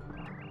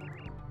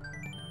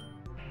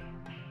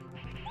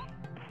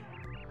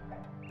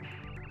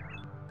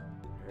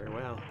 Very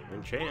well,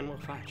 then Chan will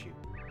fight you.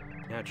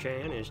 Now,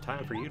 Chan, it's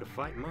time for you to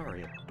fight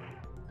Mario.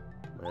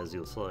 As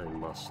you say,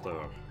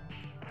 master.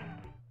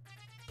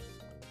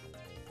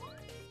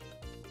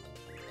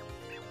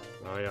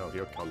 Oh yeah,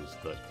 here comes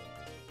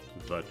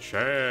the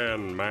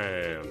Chan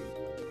Man.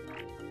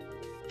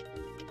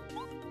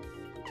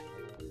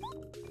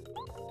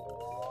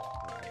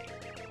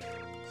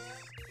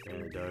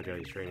 And the dojo,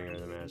 he's training under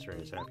the master and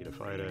he's happy to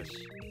fight us.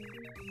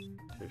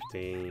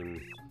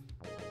 15.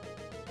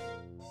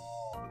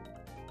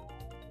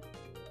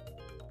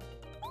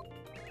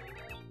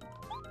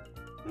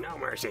 No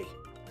mercy.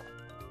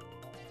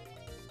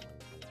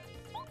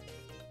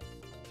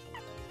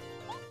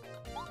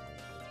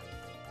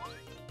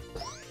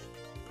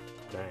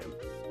 Damn.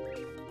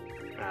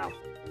 Ow.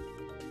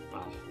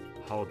 I'll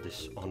hold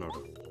this honor.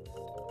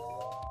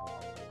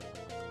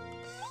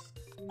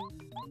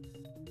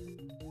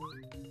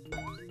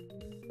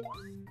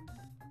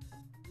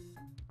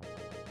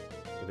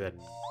 That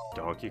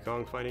Donkey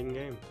Kong fighting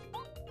game?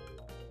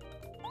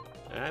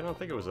 I don't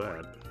think it was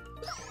that.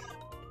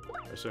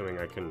 Assuming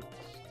I can...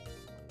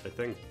 I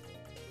think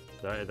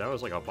that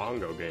was like a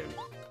bongo game.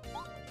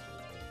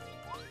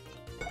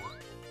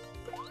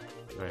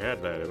 I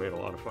had that, it made a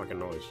lot of fucking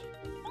noise.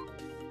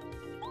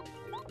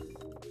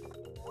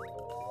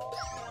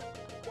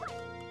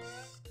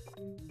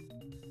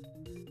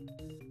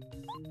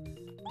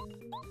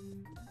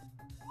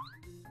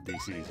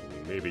 This is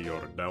maybe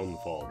your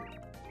downfall.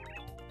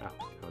 Ow,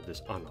 how'd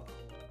this honor?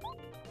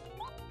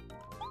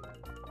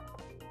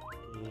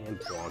 And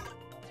plonk.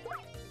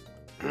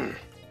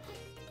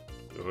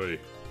 Oi.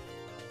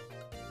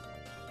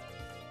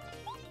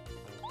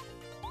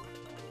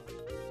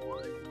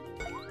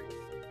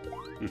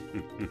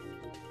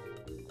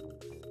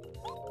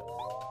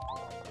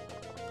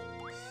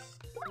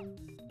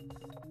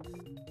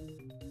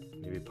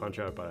 Maybe Punch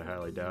Out, but I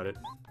highly doubt it.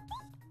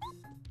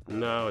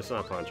 No, it's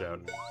not Punch Out.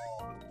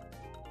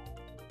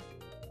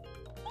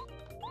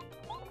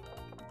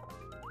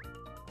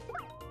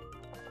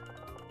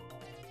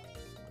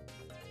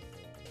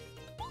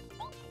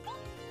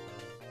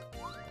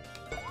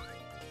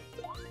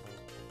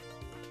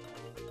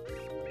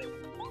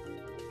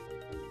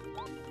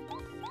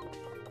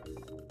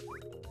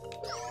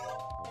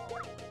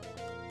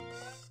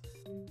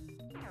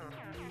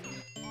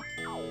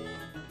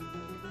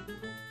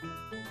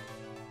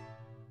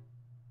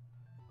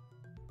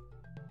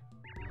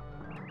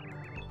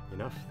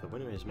 Enough, the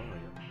winner is Mario.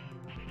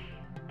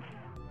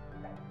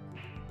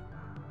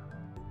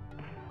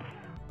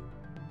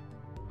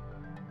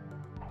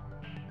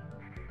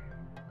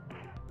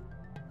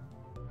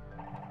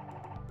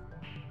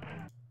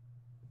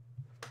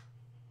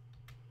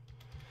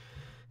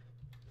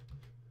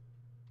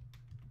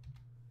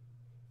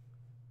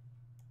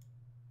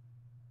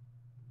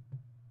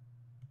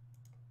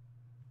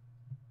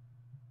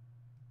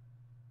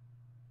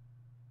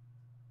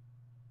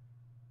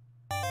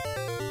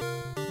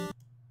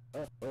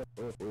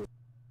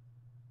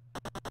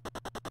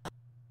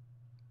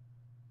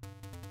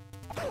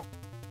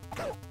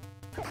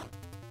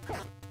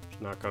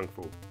 It's not Kung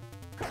Fu.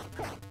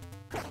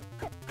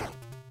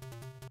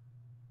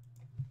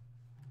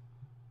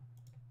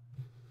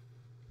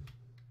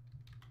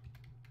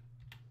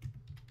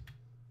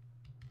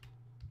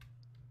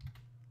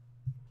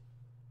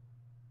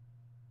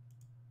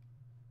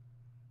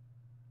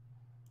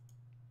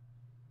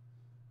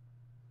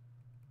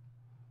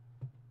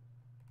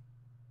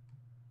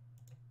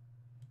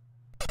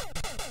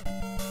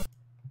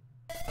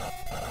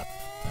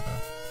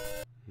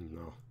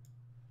 No.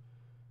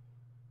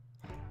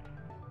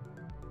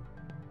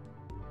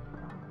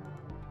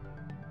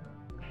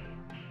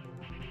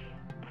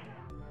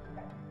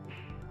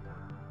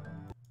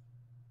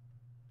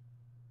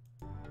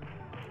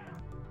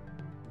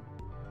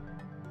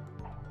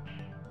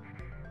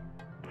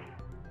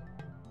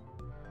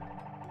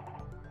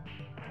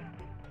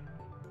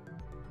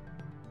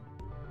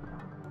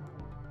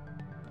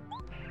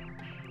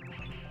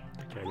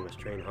 You must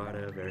train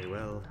harder, very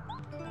well.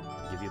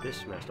 I'll give you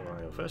this, Master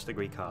Mario. First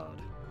degree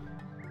card.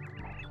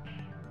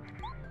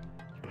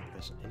 Drink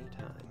this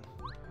anytime.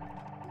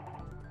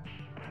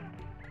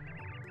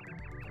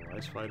 A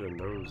wise fighter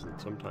knows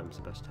that sometimes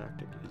the best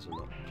tactic is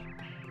not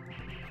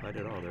to fight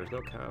at all. There is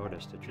no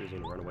cowardice to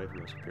choosing to run away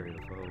from a superior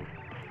foe.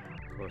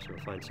 Of course, we'll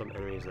find some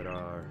enemies that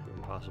are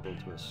impossible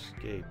to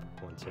escape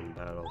once in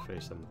battle.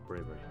 Face them with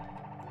bravery.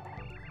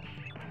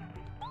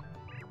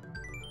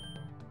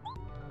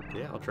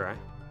 Yeah, I'll try.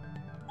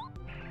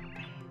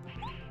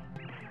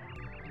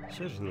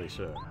 Certainly,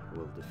 sir.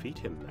 We'll defeat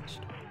him,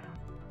 master.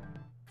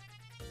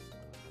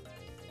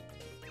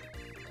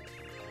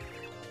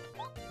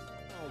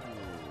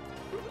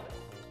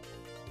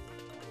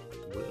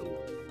 Whoa.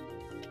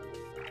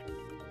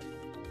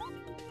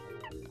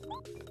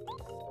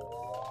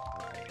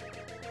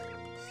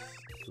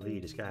 Lee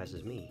disguised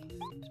as me.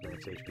 His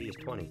max HP is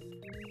 20.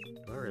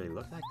 Do I really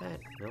look like that?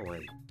 No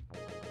way.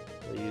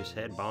 He'll use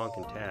head, bonk,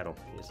 and tattle.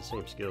 He has the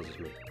same skills as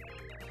me.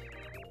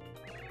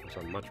 So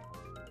I'm much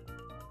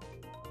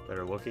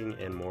better looking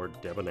and more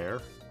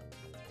debonair.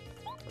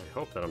 I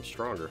hope that I'm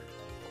stronger.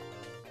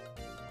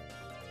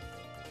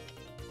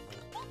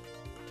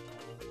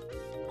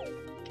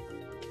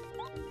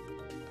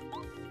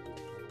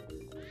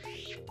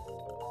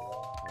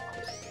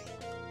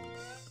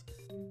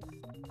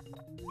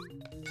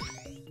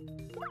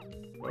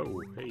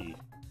 Whoa, hey.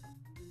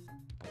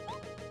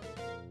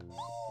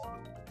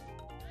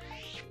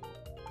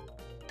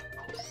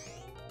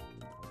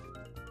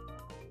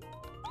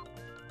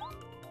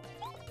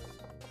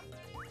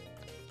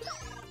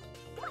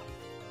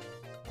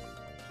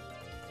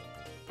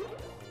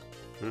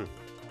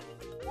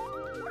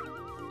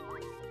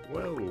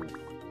 Whoa.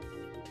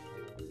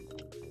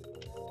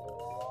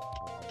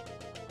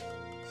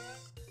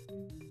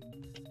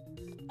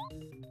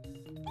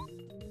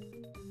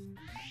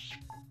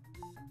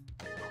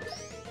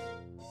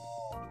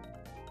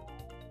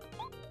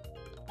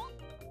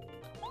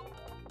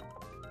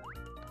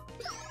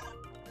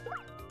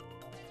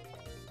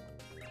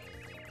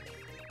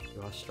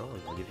 You are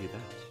strong, I'll give you that.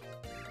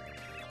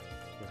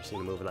 Never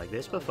seen a move like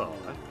this before,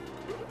 huh?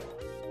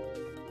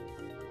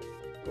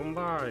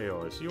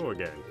 Meh-rio, it's you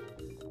again.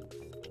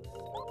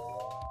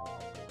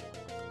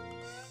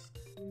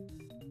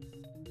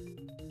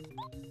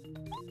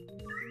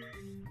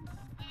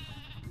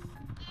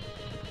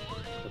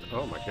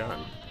 Oh my god.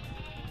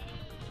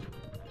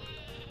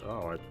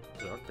 Oh,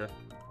 okay.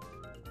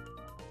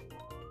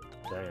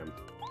 Damn.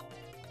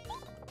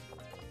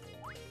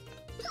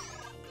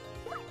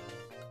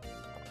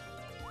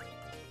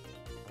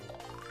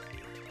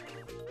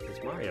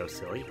 It's Mario,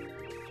 silly.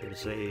 Here to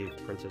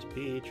save Princess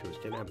Peach, who was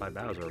kidnapped by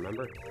Bowser,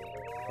 remember?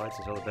 Fights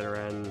until the bitter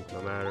end,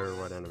 no matter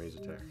what enemies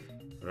attack.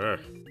 Ugh.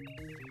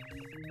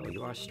 Oh,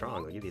 you are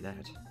strong, I'll give you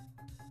that.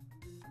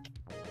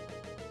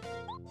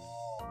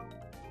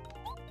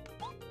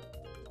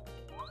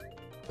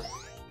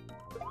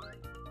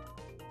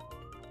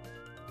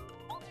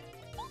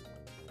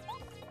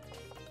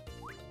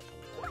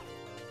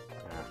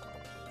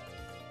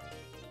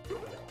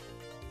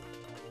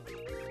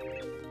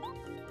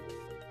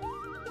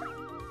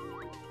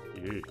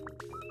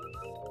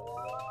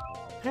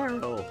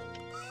 Harold!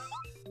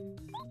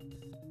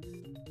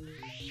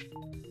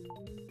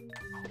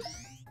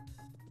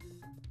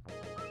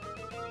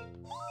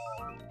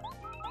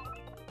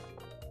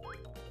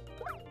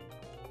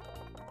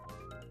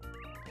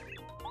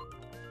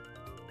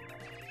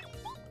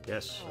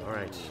 Yes,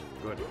 alright,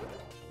 good.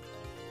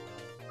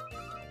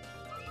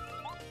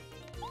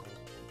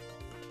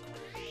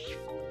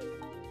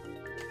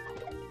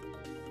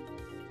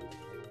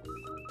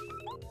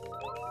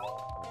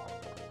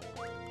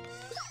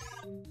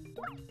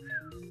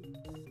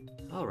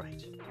 All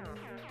right.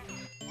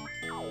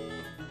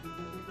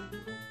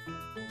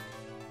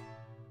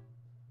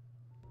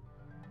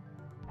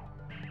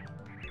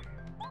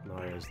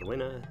 Mario's the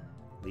winner.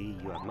 Lee,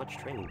 you have much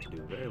training to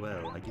do. Very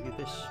well. I give you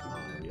this,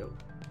 Mario.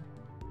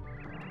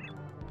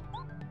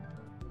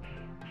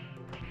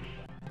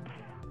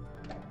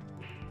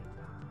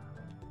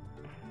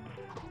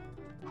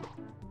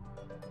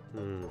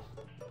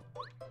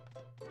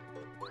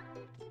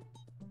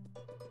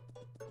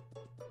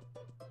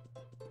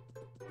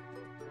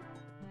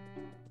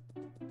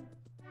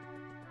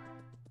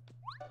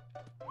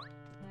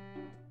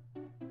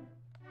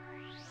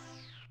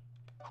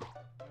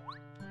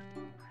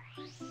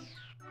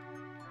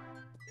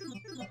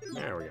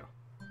 There we go.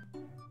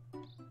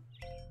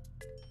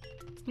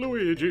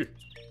 Luigi!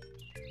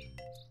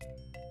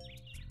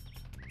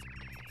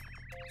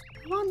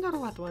 Wonder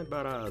what my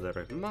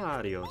brother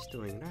Mario's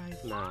doing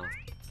right now.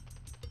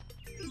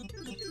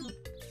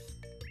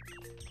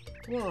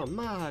 Whoa,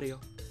 Mario!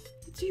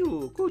 It's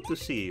you! Good to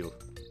see you!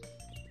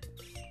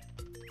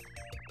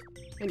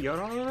 And you're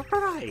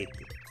alright!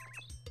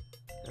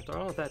 After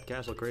all of that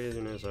castle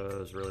craziness, I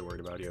was really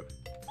worried about you.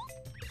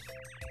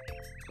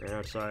 Ran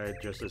outside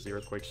just as the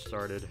earthquake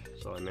started,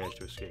 so I managed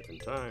to escape in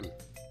time.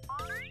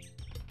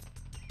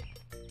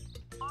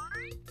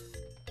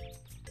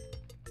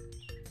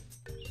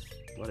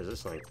 What is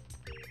this thing?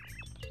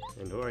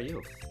 And who are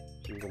you?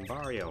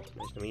 Meh-rio.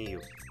 Nice to meet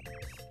you.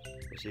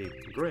 I see.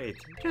 Great.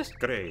 Just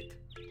great.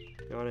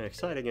 You're on an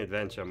exciting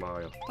adventure,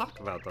 Mario. Talk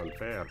about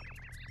unfair.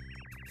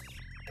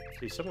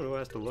 See, someone who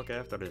has to look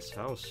after this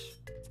house,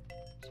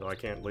 so I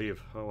can't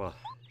leave. Oh well.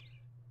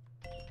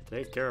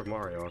 Take care of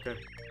Mario, okay?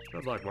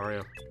 Good luck,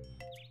 Mario.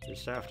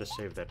 Just have to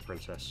save that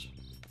princess.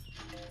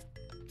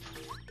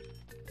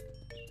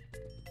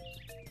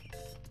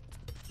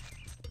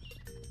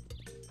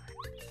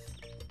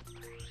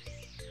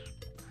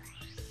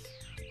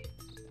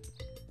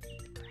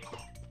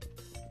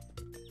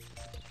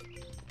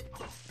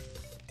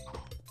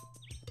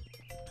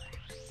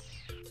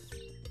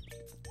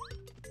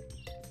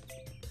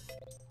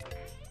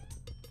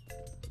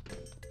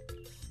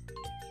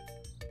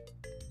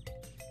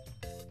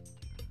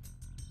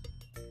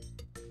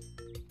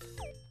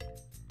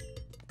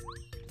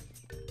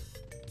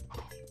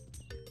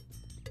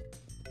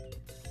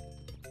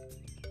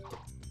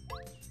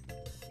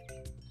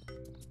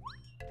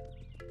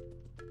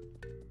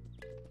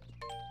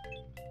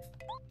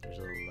 There's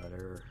a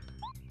letter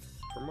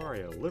for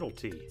Mario, Little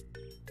T.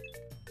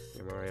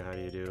 Hey Mario, how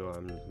do you do?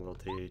 I'm Little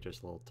T,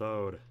 just a little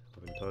toad.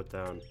 Live in Toad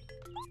Town.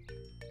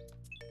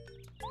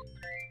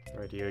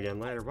 Write to you again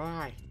later,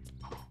 bye!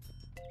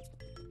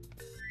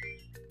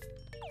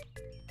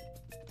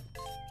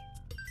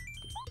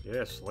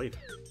 Yeah, sleep.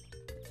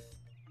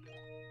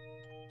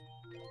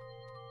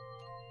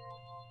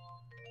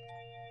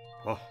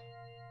 Oh.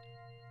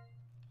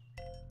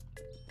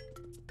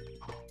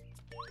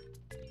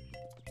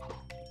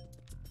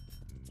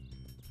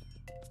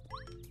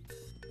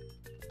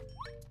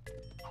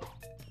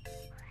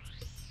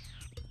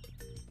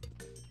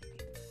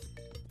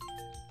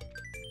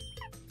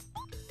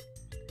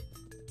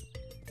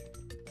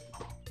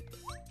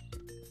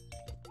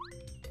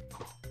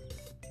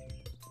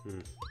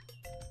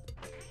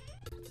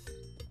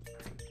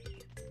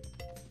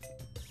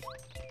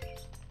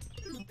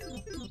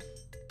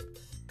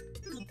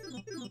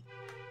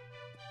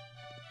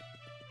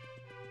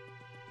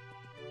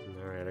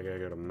 Alright, I gotta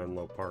go to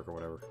Menlo Park or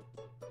whatever.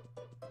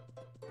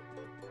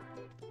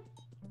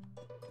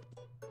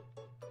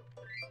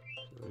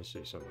 Let me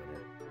see something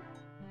here.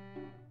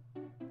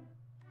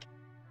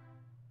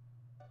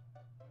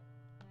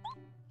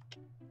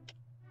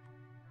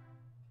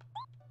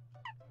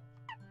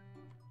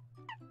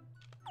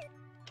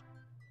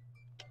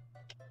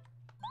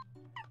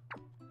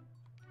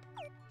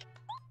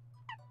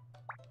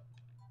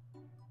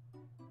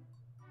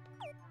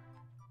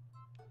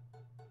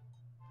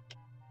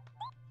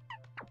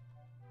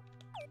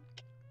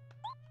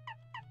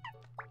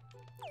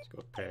 Let's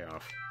go pay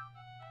off.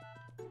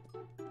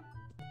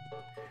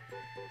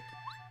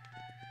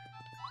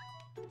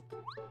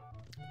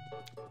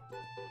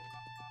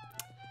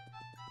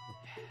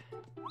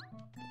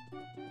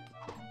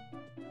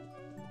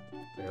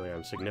 Clearly,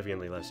 I'm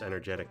significantly less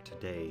energetic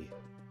today.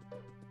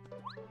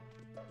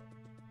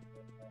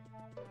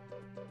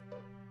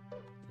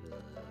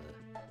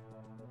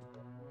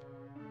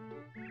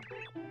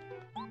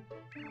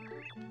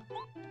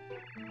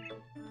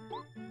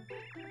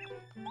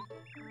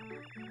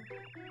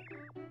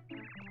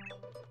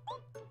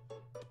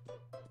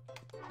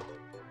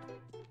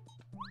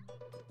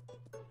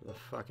 Who the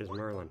fuck is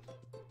Merlin?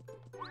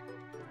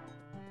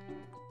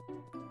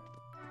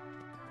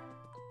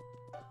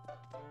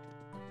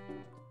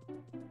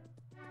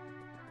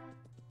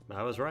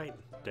 I was right.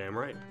 Damn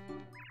right.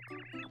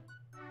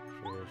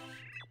 Cheers.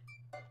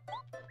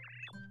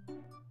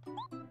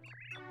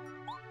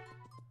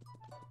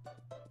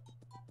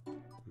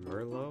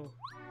 Merlot?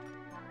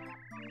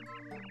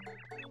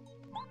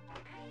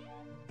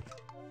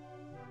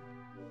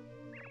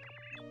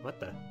 What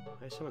the?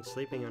 Why is someone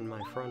sleeping on my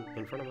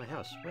in front of my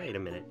house? Wait a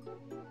minute.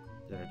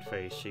 That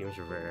face seems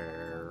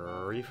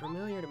very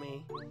familiar to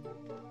me.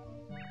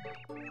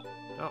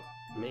 Oh,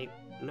 maybe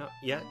no.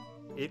 Yeah,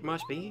 it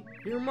must be.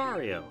 You're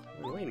Mario.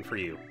 I've been waiting for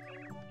you.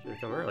 Should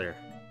have come earlier.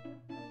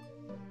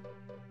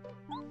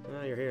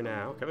 Well, you're here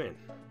now. Come in.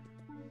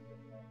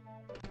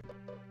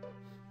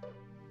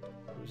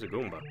 Who's a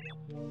Goomba?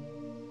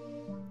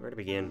 Where to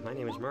begin? My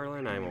name is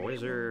Merlin. I'm a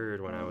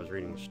wizard. When I was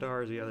reading the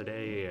stars the other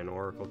day, an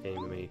oracle came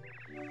to me.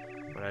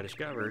 What I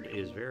discovered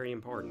is very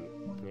important.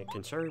 It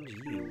concerns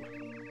you.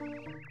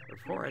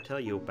 Before I tell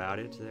you about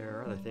it, there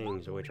are other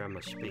things of which I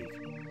must speak.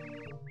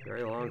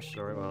 Very long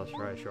story. Well, I'll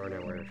try to shorten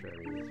it. Where should I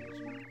read this?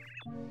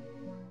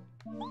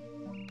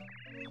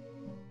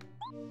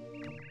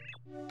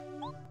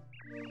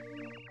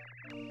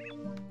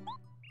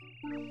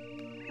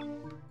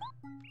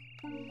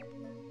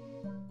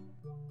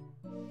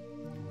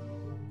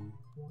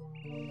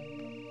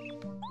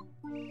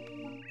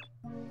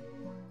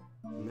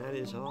 And that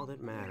is all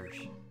that matters.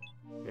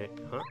 Hey,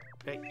 huh?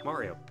 Hey,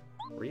 Mario.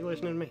 Were you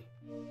listening to me?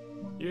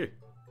 Yeah.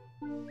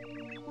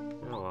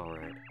 Oh,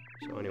 alright.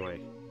 So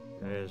anyway,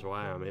 that is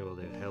why I'm able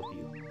to help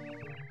you.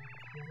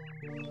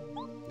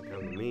 You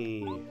come to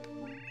me.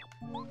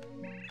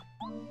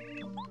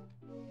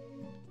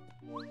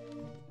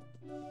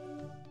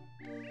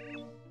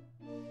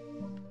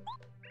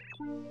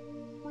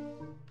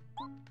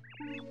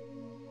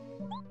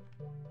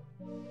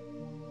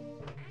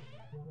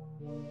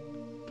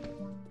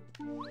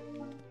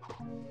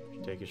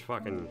 Take his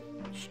fucking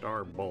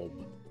star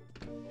bulb.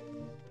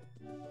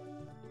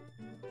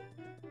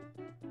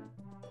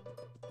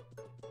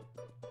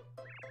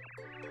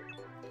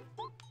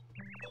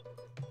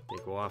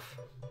 Take off.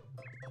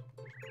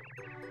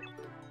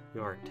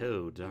 You aren't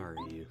toads, are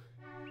you?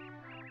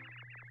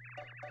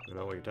 I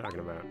know what you're talking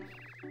about.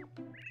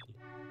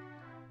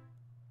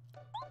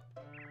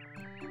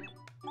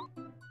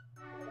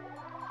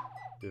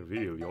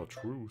 Reveal your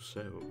true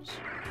selves.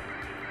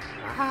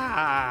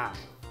 Ah!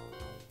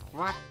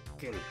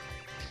 Fucking...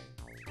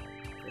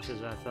 Just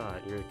as I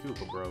thought, you're the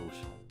Koopa Bros.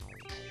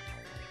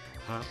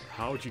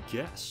 How'd you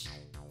guess?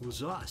 It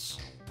was us.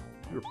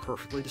 We were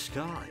perfectly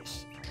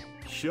disguised.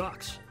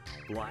 Shucks.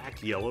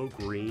 Black, yellow,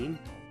 green.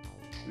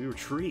 We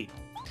retreat.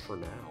 For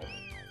now.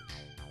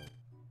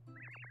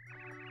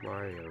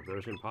 Mario,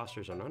 those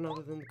imposters are none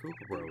other than the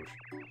Koopa Bros.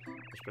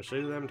 Let's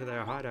pursue them to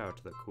their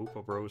hideout, the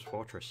Koopa Bros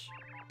Fortress.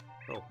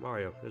 Oh,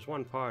 Mario, there's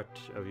one part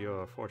of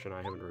your fortune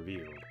I haven't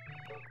revealed.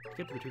 To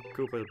get to the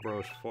Koopa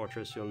Bros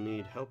Fortress, you'll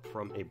need help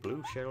from a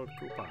blue-shelled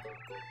Koopa.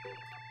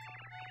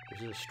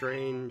 This is a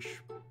strange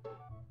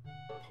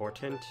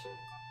portent.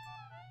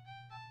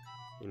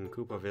 In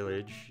Koopa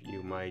Village,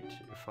 you might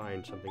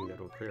find something that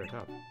will clear it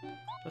up.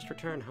 Let's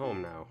return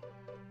home now.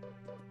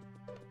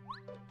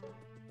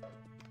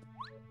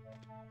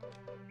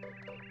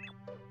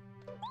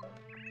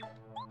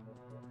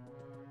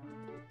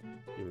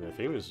 Even the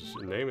theme is,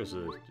 name is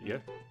a, yeah.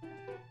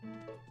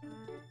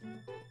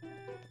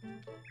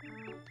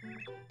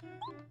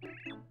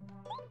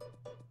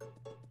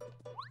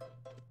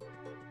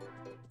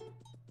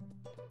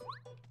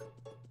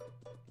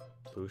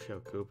 Blue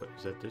Shell Koopa,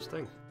 is that this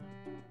thing?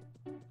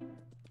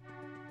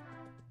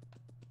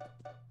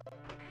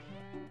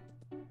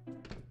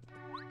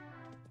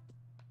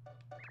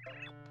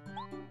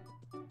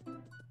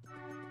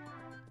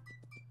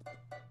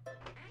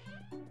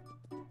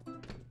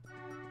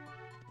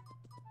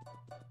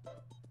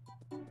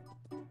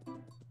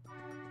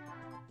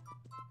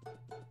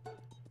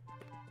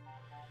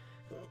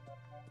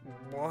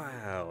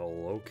 Wow,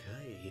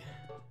 okay.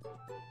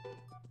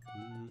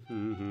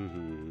 No.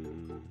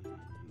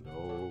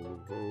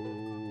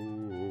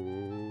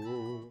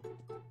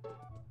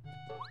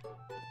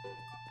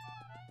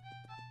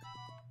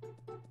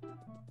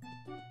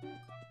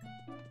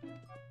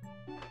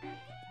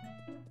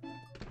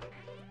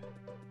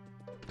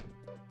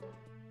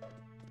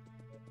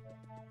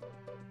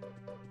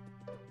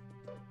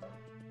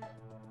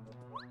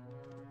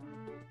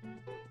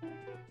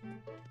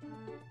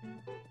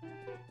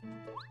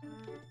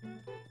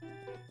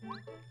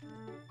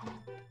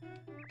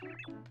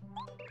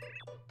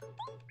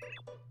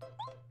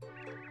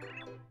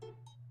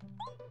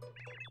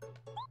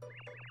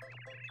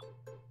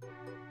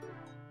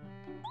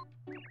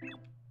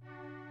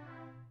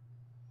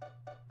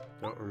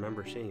 Don't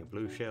remember seeing a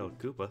blue-shelled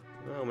Koopa.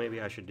 Well, maybe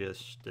I should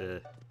just, yeah,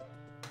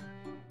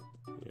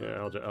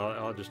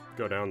 I'll just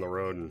go down the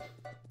road and,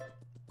 I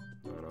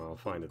don't know, I'll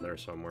find it there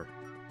somewhere.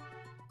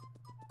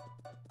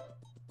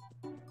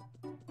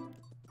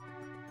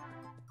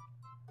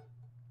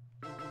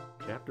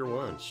 Chapter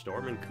 1,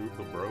 Storming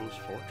Koopa Bros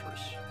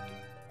Fortress.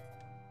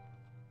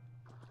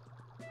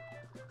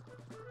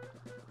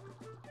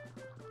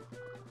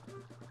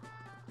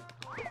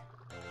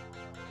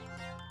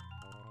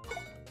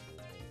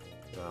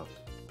 Oh.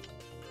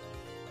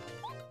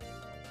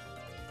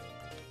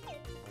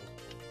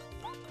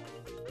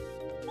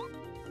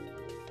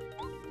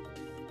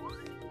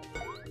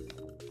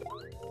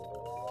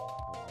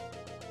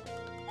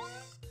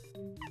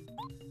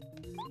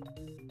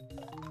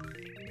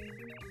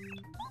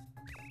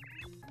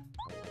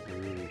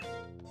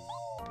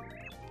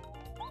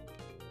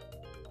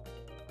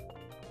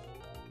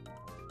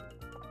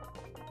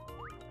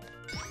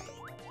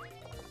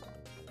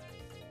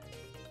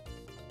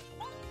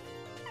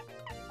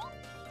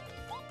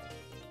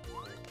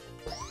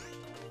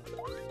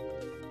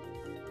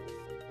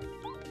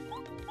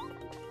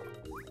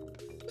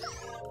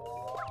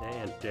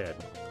 And dead.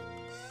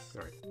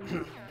 Alright.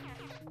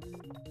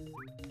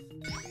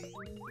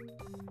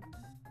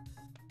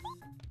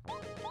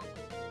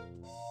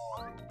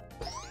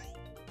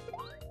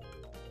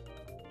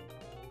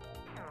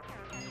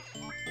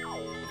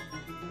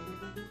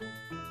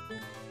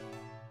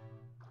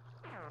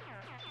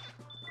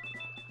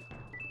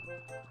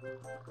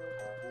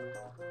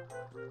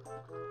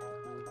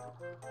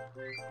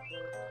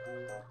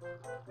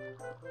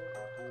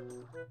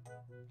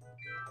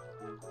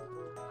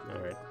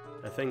 Alright,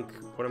 I think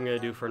what I'm going to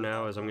do for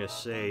now is I'm going to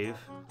save.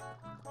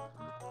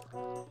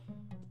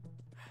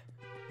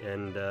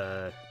 And,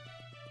 let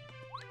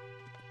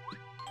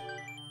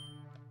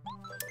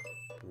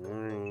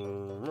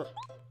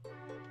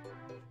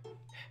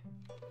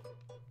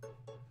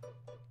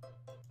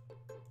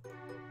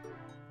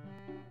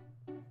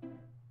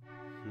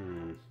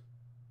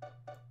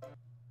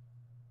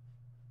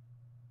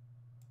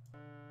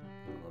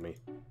me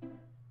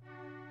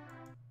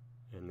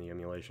end the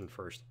emulation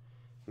first.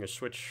 I'm going to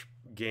switch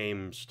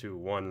games to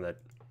one that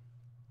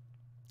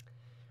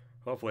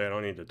hopefully I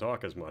don't need to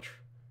talk as much.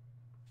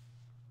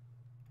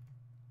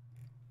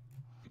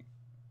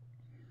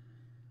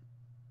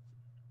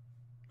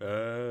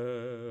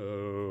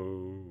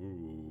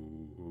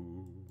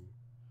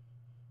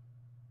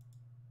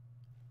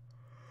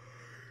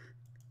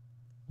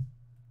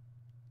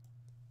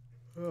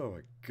 Oh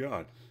my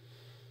god.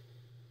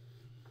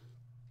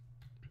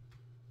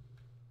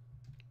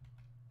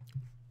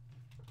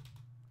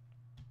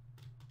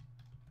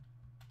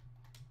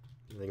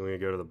 I think I'm gonna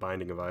go to the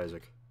Binding of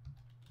Isaac.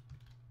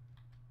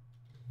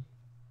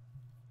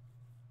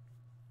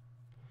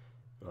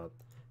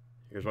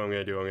 Here's what I'm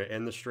gonna do. I'm gonna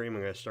end the stream.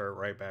 I'm gonna start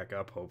right back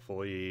up.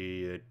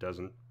 Hopefully it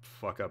doesn't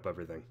fuck up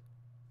everything.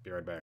 Be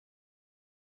right back.